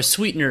 He's more of a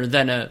sweetener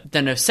than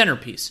a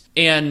centerpiece,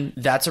 and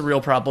that's a real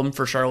problem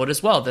for Charlotte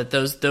as well. That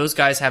those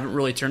guys haven't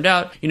really turned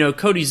out.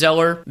 Cody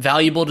Zeller,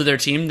 valuable to their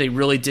team. They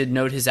really did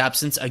note his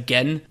absence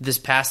again this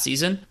past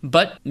season,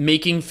 but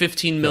making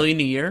 $15 million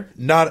a year.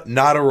 Not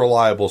a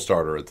reliable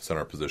starter at the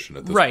center position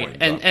at this point.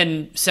 Right,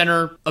 and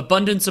center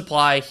abundant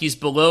supply. He's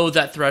below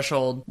that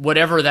threshold,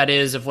 whatever that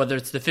is, of whether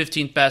it's the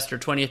 15th best best or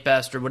 20th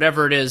best or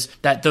whatever it is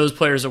that those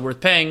players are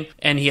worth paying,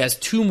 and he has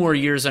 2 more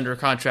years under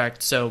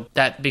contract, so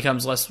that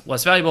becomes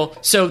less valuable.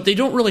 So they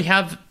don't really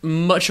have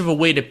much of a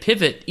way to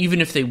pivot,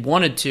 even if they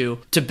wanted to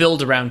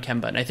build around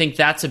Kemba, and I think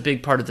that's a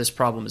big part of this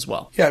problem as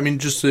well. Yeah, I mean,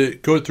 just to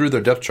go through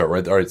their depth chart,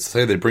 right? All right,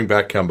 say they bring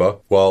back Kemba.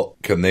 Well,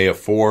 can they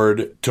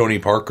afford Tony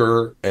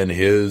Parker and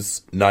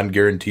his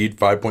non-guaranteed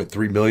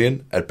 $5.3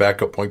 million at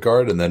backup point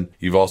guard? And then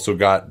you've also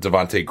got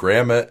Devontae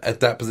Graham at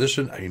that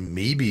position. I mean,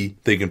 maybe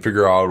they can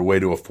figure out a way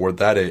to afford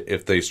that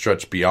if they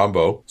stretch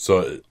Biyombo.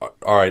 So,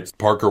 all right,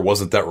 Parker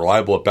wasn't that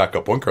reliable at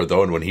backup point guard,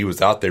 though, and when he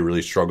was out, they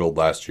really struggled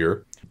last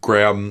year.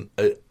 Graham,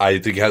 I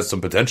think, has some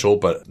potential,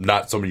 but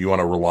not somebody you want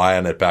to rely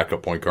on at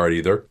backup point guard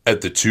either.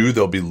 At the 2,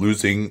 they'll be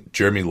losing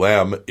Jeremy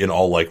Lamb in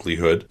all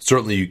likelihood.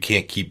 Certainly, you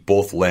can't keep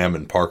both Lamb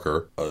and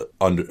Parker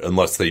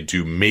unless they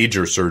do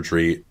major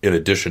surgery in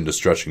addition to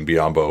stretching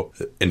Biyombo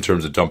in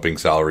terms of dumping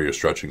salary or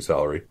stretching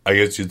salary. I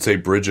guess you'd say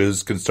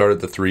Bridges can start at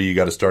the 3. You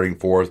got a starting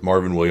 4 with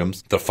Marvin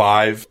Williams. The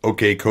 5,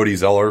 okay, Cody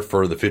Zeller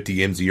for the 50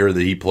 games a year that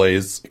he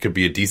plays could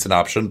be a decent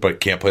option, but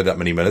can't play that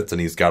many minutes,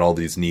 and he's got all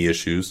these knee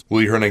issues.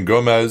 Willie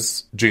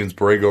Hernan-Gomez, James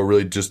Borrego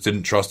really just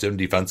didn't trust him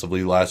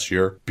defensively last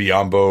year.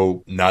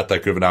 Biyombo, not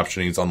that good of an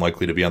option. He's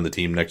unlikely to be on the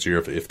team next year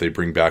if they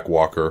bring back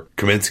Walker.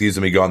 Kaminsky's going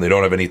to be gone. They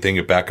don't have anything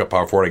at backup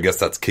power forward. I guess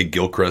that's Kid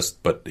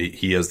Gilchrist, but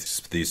he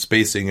has these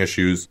spacing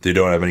issues. They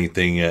don't have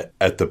anything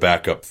at the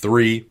backup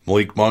 3.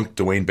 Malik Monk,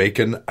 Dwayne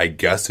Bacon, I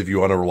guess if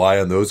you want to rely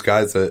on those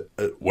guys,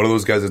 one of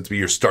those guys has to be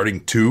your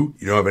starting 2.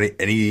 You don't have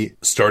any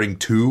starting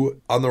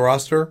 2 on the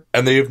roster,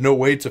 and they have no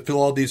way to fill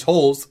all these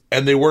holes,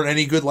 and they weren't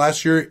any good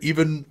last year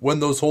even when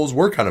those holes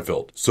were kind of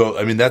filled. So,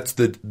 I mean, that's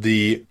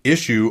the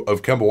issue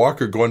of Kemba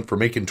Walker going from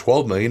making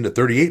 $12 million to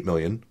 $38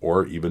 million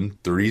or even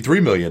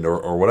 $33 million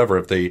or whatever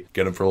if they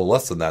get him for a little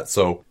less than that.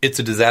 So it's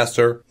a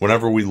disaster.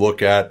 Whenever we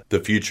look at the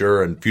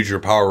future and future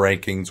power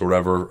rankings or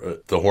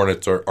whatever, the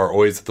Hornets are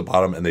always at the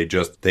bottom, and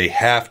they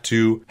have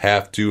to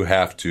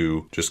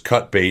just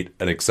cut bait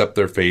and accept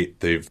their fate.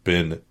 They've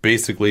been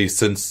basically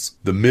since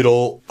the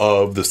middle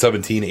of the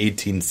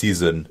 17-18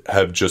 season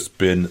have just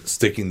been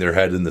sticking their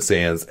head in the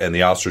sands, and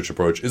the ostrich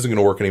approach isn't going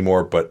to work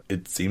anymore, but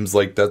it seems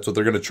like that's what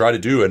they're going to try to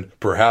do, and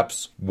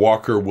perhaps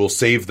Walker will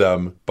save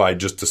them by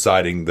just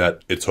deciding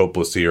that it's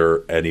hopeless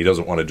here and he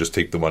doesn't want to just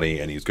take the money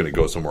and he's going to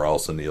go somewhere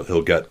else, and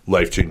he'll get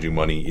life-changing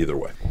money either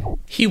way.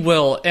 He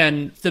will,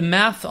 and the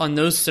math on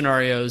those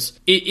scenarios,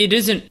 it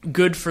isn't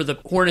good for the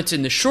Hornets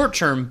in the short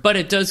term, but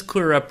it does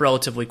clear up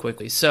relatively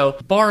quickly. So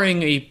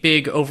barring a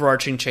big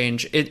overarching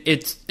change,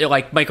 it's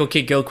like Michael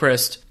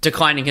Kidd-Gilchrist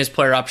declining his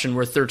player option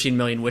worth $13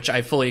 million, which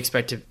I fully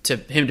expect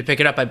him to pick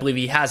it up. I believe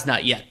he has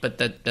not yet, but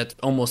that's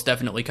almost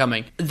definitely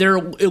coming.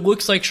 It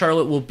looks like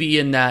Charlotte will be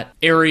in that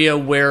area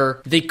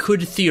where they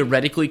could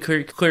theoretically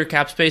clear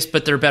cap space,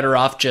 but they're better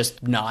off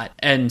just not,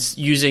 and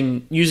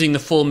using the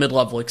full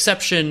mid-level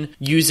exception,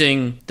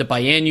 using the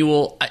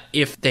biannual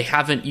if they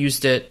haven't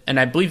used it, and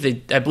I believe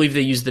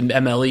they used the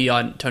MLE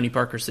on Tony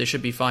Parker, so they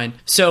should be fine.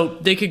 So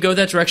they could go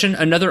that direction.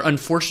 Another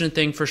unfortunate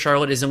thing for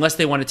Charlotte is unless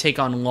they want to take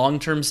on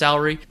long-term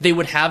salary, they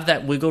would have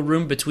that wiggle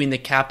room between the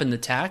cap and the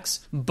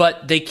tax,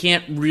 but they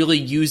can't really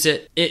use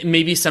it. It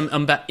maybe some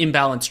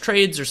imbalanced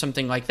trades or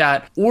something like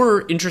that.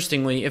 Or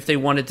interestingly, if they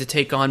wanted to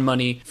take on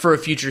money for a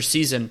future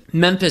season,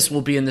 Memphis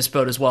will be in this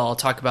boat as well. I'll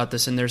talk about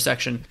this in their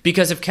section.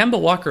 Because if Kemba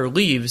Walker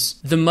leaves,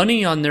 the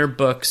money on their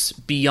books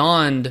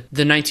beyond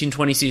the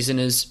 1920 season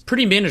is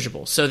pretty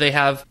manageable. So they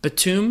have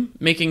Batum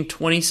making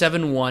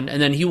 27.1,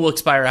 and then he will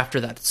expire after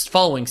that. It's the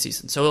following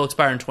season, so he'll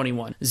expire in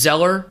 21.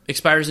 Zeller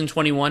expires in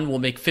 21, will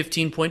make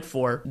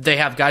 15.4. They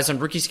have guys on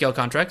rookie scale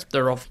contracts.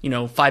 They're all,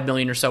 $5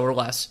 million or so or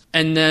less.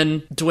 And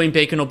then Dwayne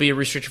Bacon will be a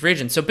restricted free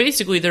agent. So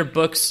basically their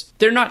books,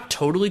 they're not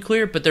totally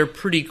clear, but they're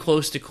pretty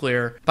close to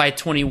clear by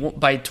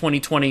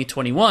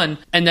 2020-21.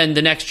 And then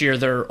the next year,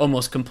 they're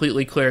almost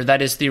completely clear.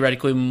 That is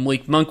theoretically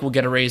Malik Monk will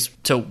get a raise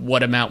to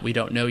what amount we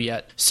don't know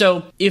yet.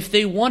 So if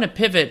they want to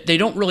pivot, they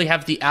don't really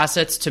have the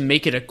assets to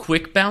make it a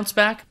quick bounce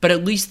back, but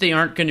at least they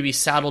aren't going to be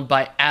saddled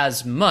by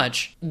as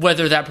much.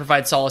 Whether that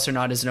provides solace or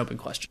not is an open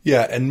question.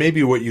 Yeah, and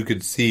maybe what you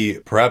could see,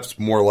 perhaps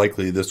more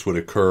likely this would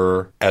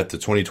occur at the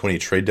 2020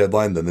 trade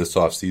deadline than this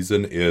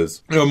offseason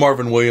is,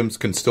 Marvin Williams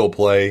can still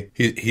play.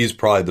 He's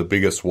probably the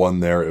biggest one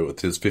there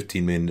with his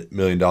 $15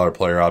 million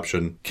player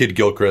option. Kid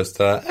Gilchrist,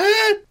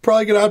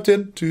 probably going to opt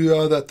in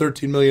to that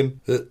 $13 million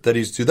that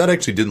he's due. That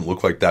actually didn't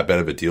look like that bad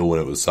of a deal when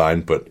it was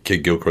signed, but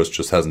Kid Gilchrist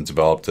just hasn't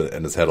developed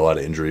and has had a lot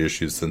of injury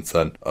issues since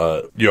then.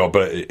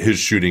 But his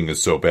shooting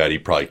is so bad, he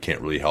probably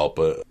can't really help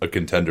a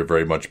contender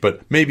very much.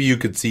 But maybe you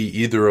could see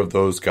either of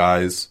those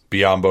guys,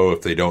 Biyombo,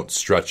 if they don't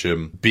stretch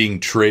him, being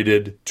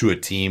traded to a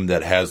team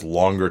that has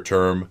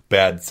longer-term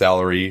bad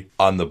salary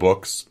on the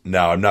books.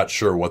 Now, I'm not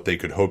sure what they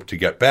could hope to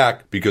get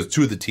back, because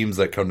two of the teams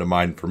that come to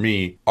mind for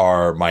me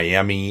are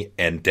Miami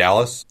and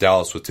Dallas.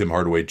 Dallas with Tim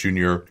Hardaway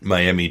Jr.,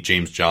 Miami,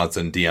 James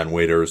Johnson, Deion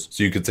Waiters.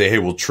 So you could say, hey,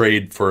 we'll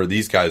trade for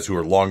these guys who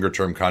are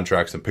longer-term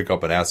contracts and pick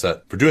up an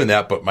asset for doing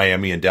that, but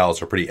Miami and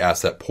Dallas are pretty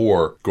asset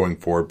poor going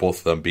forward, both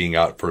of them being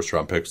out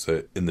first-round picks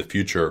in the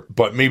future.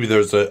 But maybe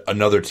there's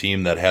another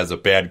team that has a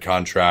bad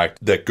contract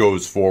contract that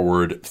goes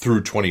forward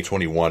through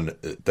 2021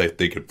 that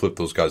they could flip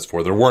those guys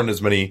for. There weren't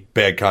as many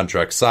bad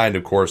contracts signed,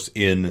 of course,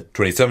 in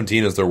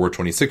 2017 as there were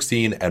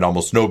 2016, and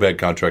almost no bad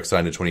contracts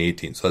signed in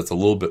 2018. So that's a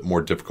little bit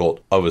more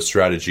difficult of a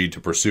strategy to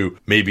pursue.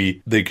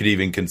 Maybe they could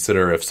even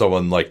consider if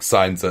someone like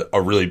signs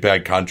a really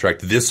bad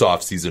contract this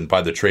offseason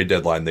by the trade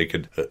deadline, they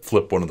could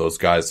flip one of those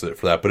guys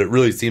for that. But it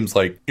really seems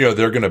like,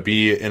 they're going to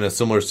be in a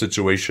similar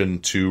situation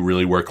to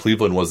really where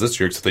Cleveland was this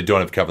year, except they don't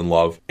have Kevin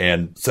Love.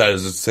 And sad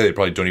as to say, they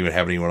probably don't even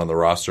have anyone on the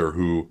roster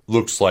who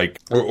looks like,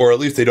 or at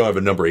least they don't have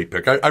a number 8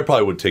 pick. I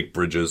probably would take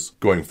Bridges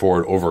going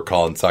forward over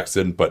Colin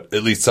Sexton, but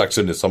at least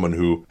Sexton is someone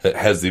who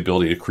has the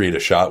ability to create a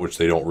shot, which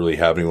they don't really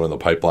have anyone in the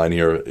pipeline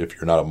here if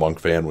you're not a Monk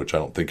fan, which I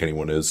don't think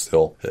anyone is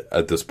still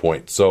at this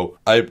point. So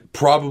I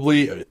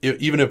probably,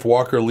 even if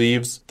Walker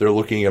leaves, they're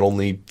looking at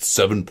only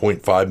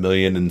 $7.5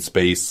 million in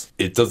space.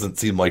 It doesn't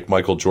seem like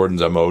Michael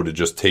Jordan's MO to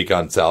just take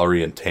on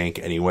salary and tank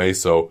anyway.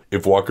 So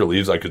if Walker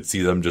leaves, I could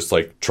see them just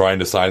like trying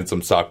to sign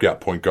some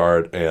stopgap point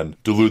guard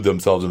and delude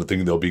themselves into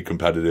thinking they'll be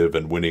competitive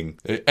and winning.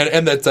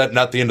 And that's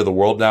not the end of the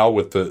world now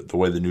with the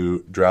way the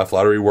new draft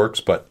lottery works,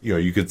 but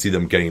you could see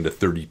them getting to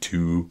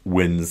 32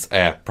 wins.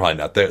 Probably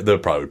not. They'll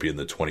probably be in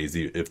the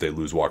 20s if they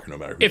lose Walker, no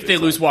matter who. If they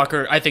lose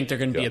Walker, I think they're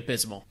going to be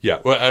abysmal. Yeah.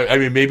 Well, I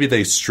mean, maybe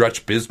they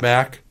stretch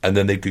Bismack and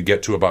then they could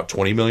get to about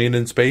 20 million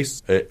in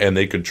space and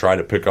they could try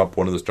to pick up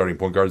one of the starting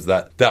point guards.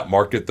 That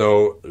market,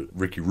 though,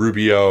 Ricky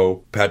Rubio,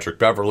 Patrick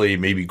Beverly,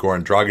 maybe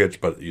Goran Dragic,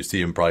 but you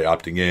see him probably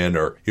opting in,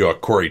 or, a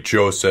Corey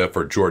Joseph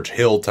or George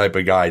Hill type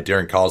of guy,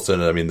 Darren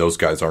Collison. I mean, those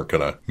guys aren't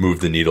going to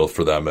move the needle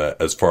for them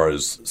as far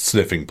as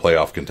sniffing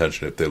playoff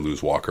contention if they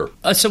lose Walker.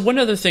 So one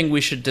other thing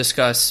we should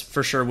discuss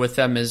for sure with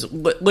them is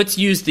let's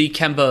use the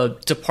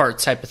Kemba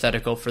departs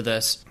hypothetical for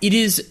this. It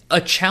is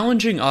a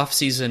challenging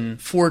offseason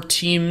for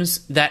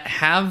teams that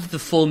have the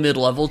full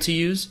mid-level to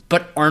use,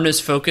 but aren't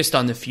as focused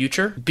on the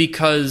future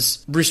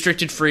because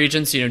restricted free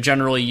agents,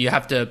 generally you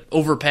have to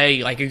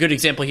overpay. Like a good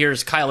example here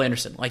is Kyle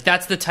Anderson. Like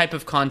that's the type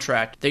of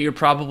contract that you're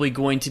probably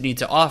going to need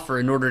to offer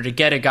in order to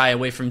get a guy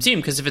away from team,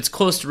 because if it's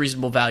close to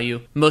reasonable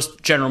value,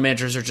 most general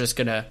managers are just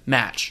going to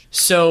match.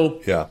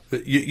 So yeah,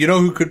 you know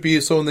who could be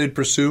someone they'd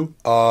pursue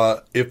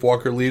if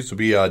Walker leaves would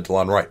be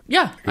DeLon Wright.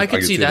 Yeah, I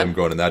could see that. Them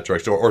going in that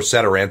direction, or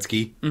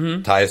Satoransky,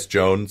 Tyus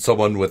Jones,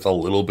 someone with a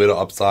little bit of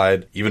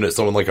upside. Even if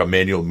someone like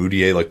Emmanuel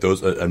Mudiay, like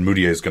those, and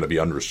Mudiay is going to be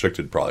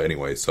unrestricted probably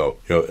anyway. So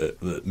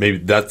maybe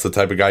that's the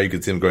type of guy you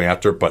could see them going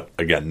after. But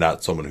again,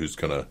 not someone who's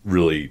going to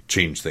really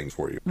change things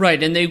for you.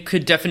 Right, and they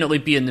could definitely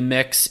be in the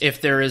mix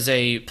if there is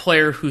a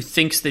player who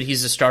thinks that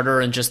he's a starter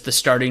and just the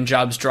starting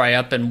jobs dry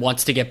up and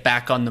wants to get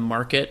back on the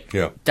market.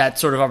 Yeah, that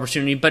sort of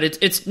opportunity. But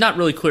it's not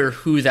really clear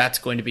who that's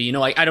going to be.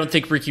 I don't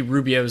think Ricky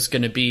Rubio is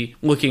going to be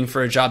looking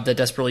for a job that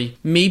desperately.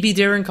 Maybe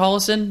Darren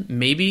Collison,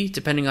 maybe,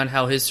 depending on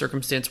how his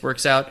circumstance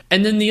works out.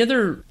 And then the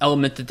other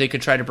element that they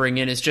could try to bring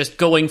in is just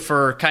going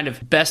for kind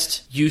of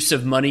best use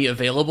of money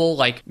available,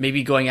 like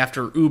maybe going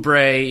after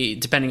Oubre,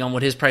 depending on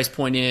what his price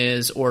point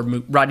is, or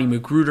Rodney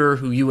Magruder,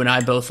 who you and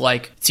I both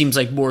like. It seems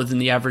like more than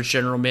the average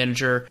general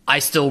manager. I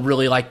still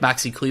really like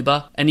Maxi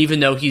Kleba, and even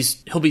though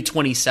he'll be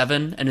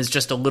 27 and is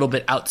just a little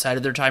bit outside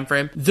of their time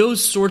frame,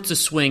 those sorts of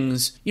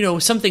swings,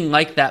 something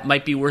like that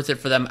might be worth it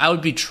for them. I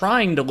would be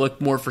trying to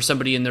look more for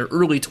somebody in their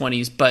early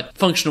 20s, but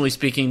functionally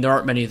speaking, there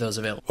aren't many of those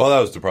available. Well, that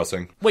was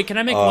depressing. Wait, can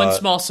I make one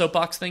small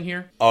soapbox thing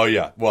here? Oh,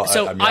 yeah. Well,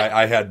 so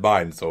I had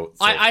mine, so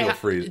feel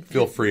free to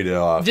fill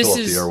up the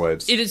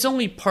airwaves. It is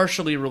only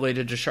partially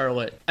related to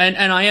Charlotte, and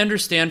I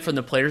understand from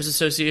the Players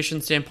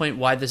Association standpoint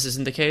why this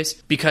isn't the case,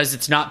 because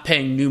it's not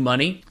paying new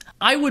money.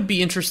 I would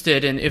be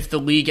interested in if the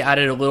league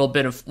added a little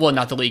bit of, well,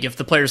 not the league, if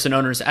the players and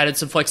owners added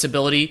some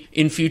flexibility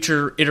in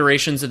future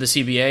iterations of the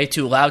CBA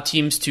to allow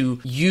teams to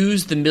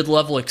use the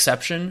mid-level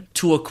exception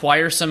to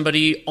acquire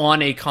somebody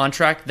on a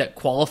contract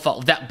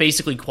that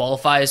basically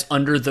qualifies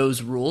under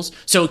those rules.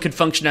 So it could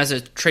function as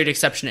a trade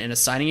exception and a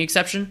signing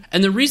exception.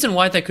 And the reason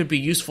why that could be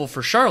useful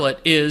for Charlotte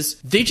is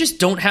they just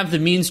don't have the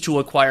means to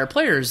acquire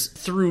players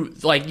through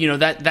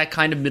that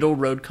kind of middle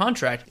road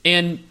contract.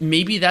 And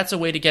maybe that's a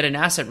way to get an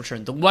asset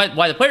return.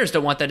 Why the players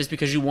don't want that is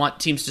because you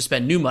want teams to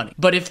spend new money.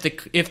 But if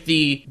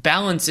the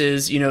balance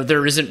is,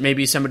 there isn't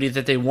maybe somebody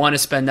that they want to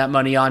spend that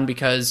money on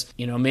because,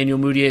 Emmanuel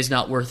Mudiay is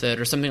not worth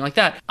it or something like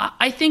that,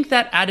 I think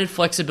that added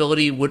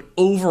flexibility would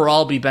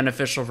overall be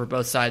beneficial for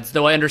both sides,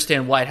 though I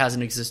understand why it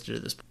hasn't existed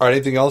at this point. All right,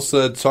 anything else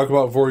to talk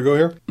about before we go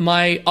here?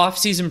 My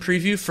off-season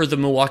preview for the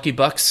Milwaukee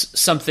Bucks,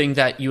 something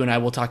that you and I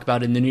will talk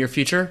about in the near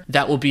future.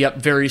 That will be up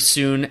very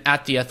soon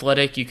at The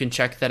Athletic. You can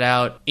check that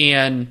out.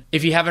 And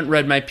if you haven't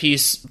read my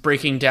piece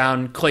breaking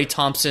down Klay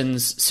Thompson's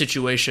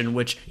situation,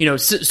 which,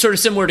 sort of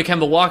similar to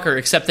Kemba Walker,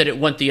 except that it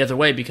went the other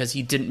way because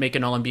he didn't make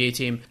an All-NBA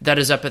team. That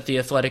is up at The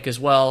Athletic as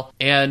well.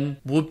 And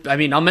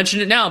I'll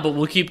mention it now, but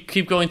we'll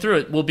keep going through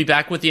it. We'll be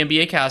back with the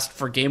NBA cast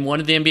for Game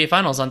 1 of the NBA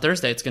Finals on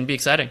Thursday. It's going to be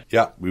exciting.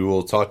 Yeah, we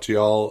will talk to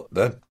y'all then.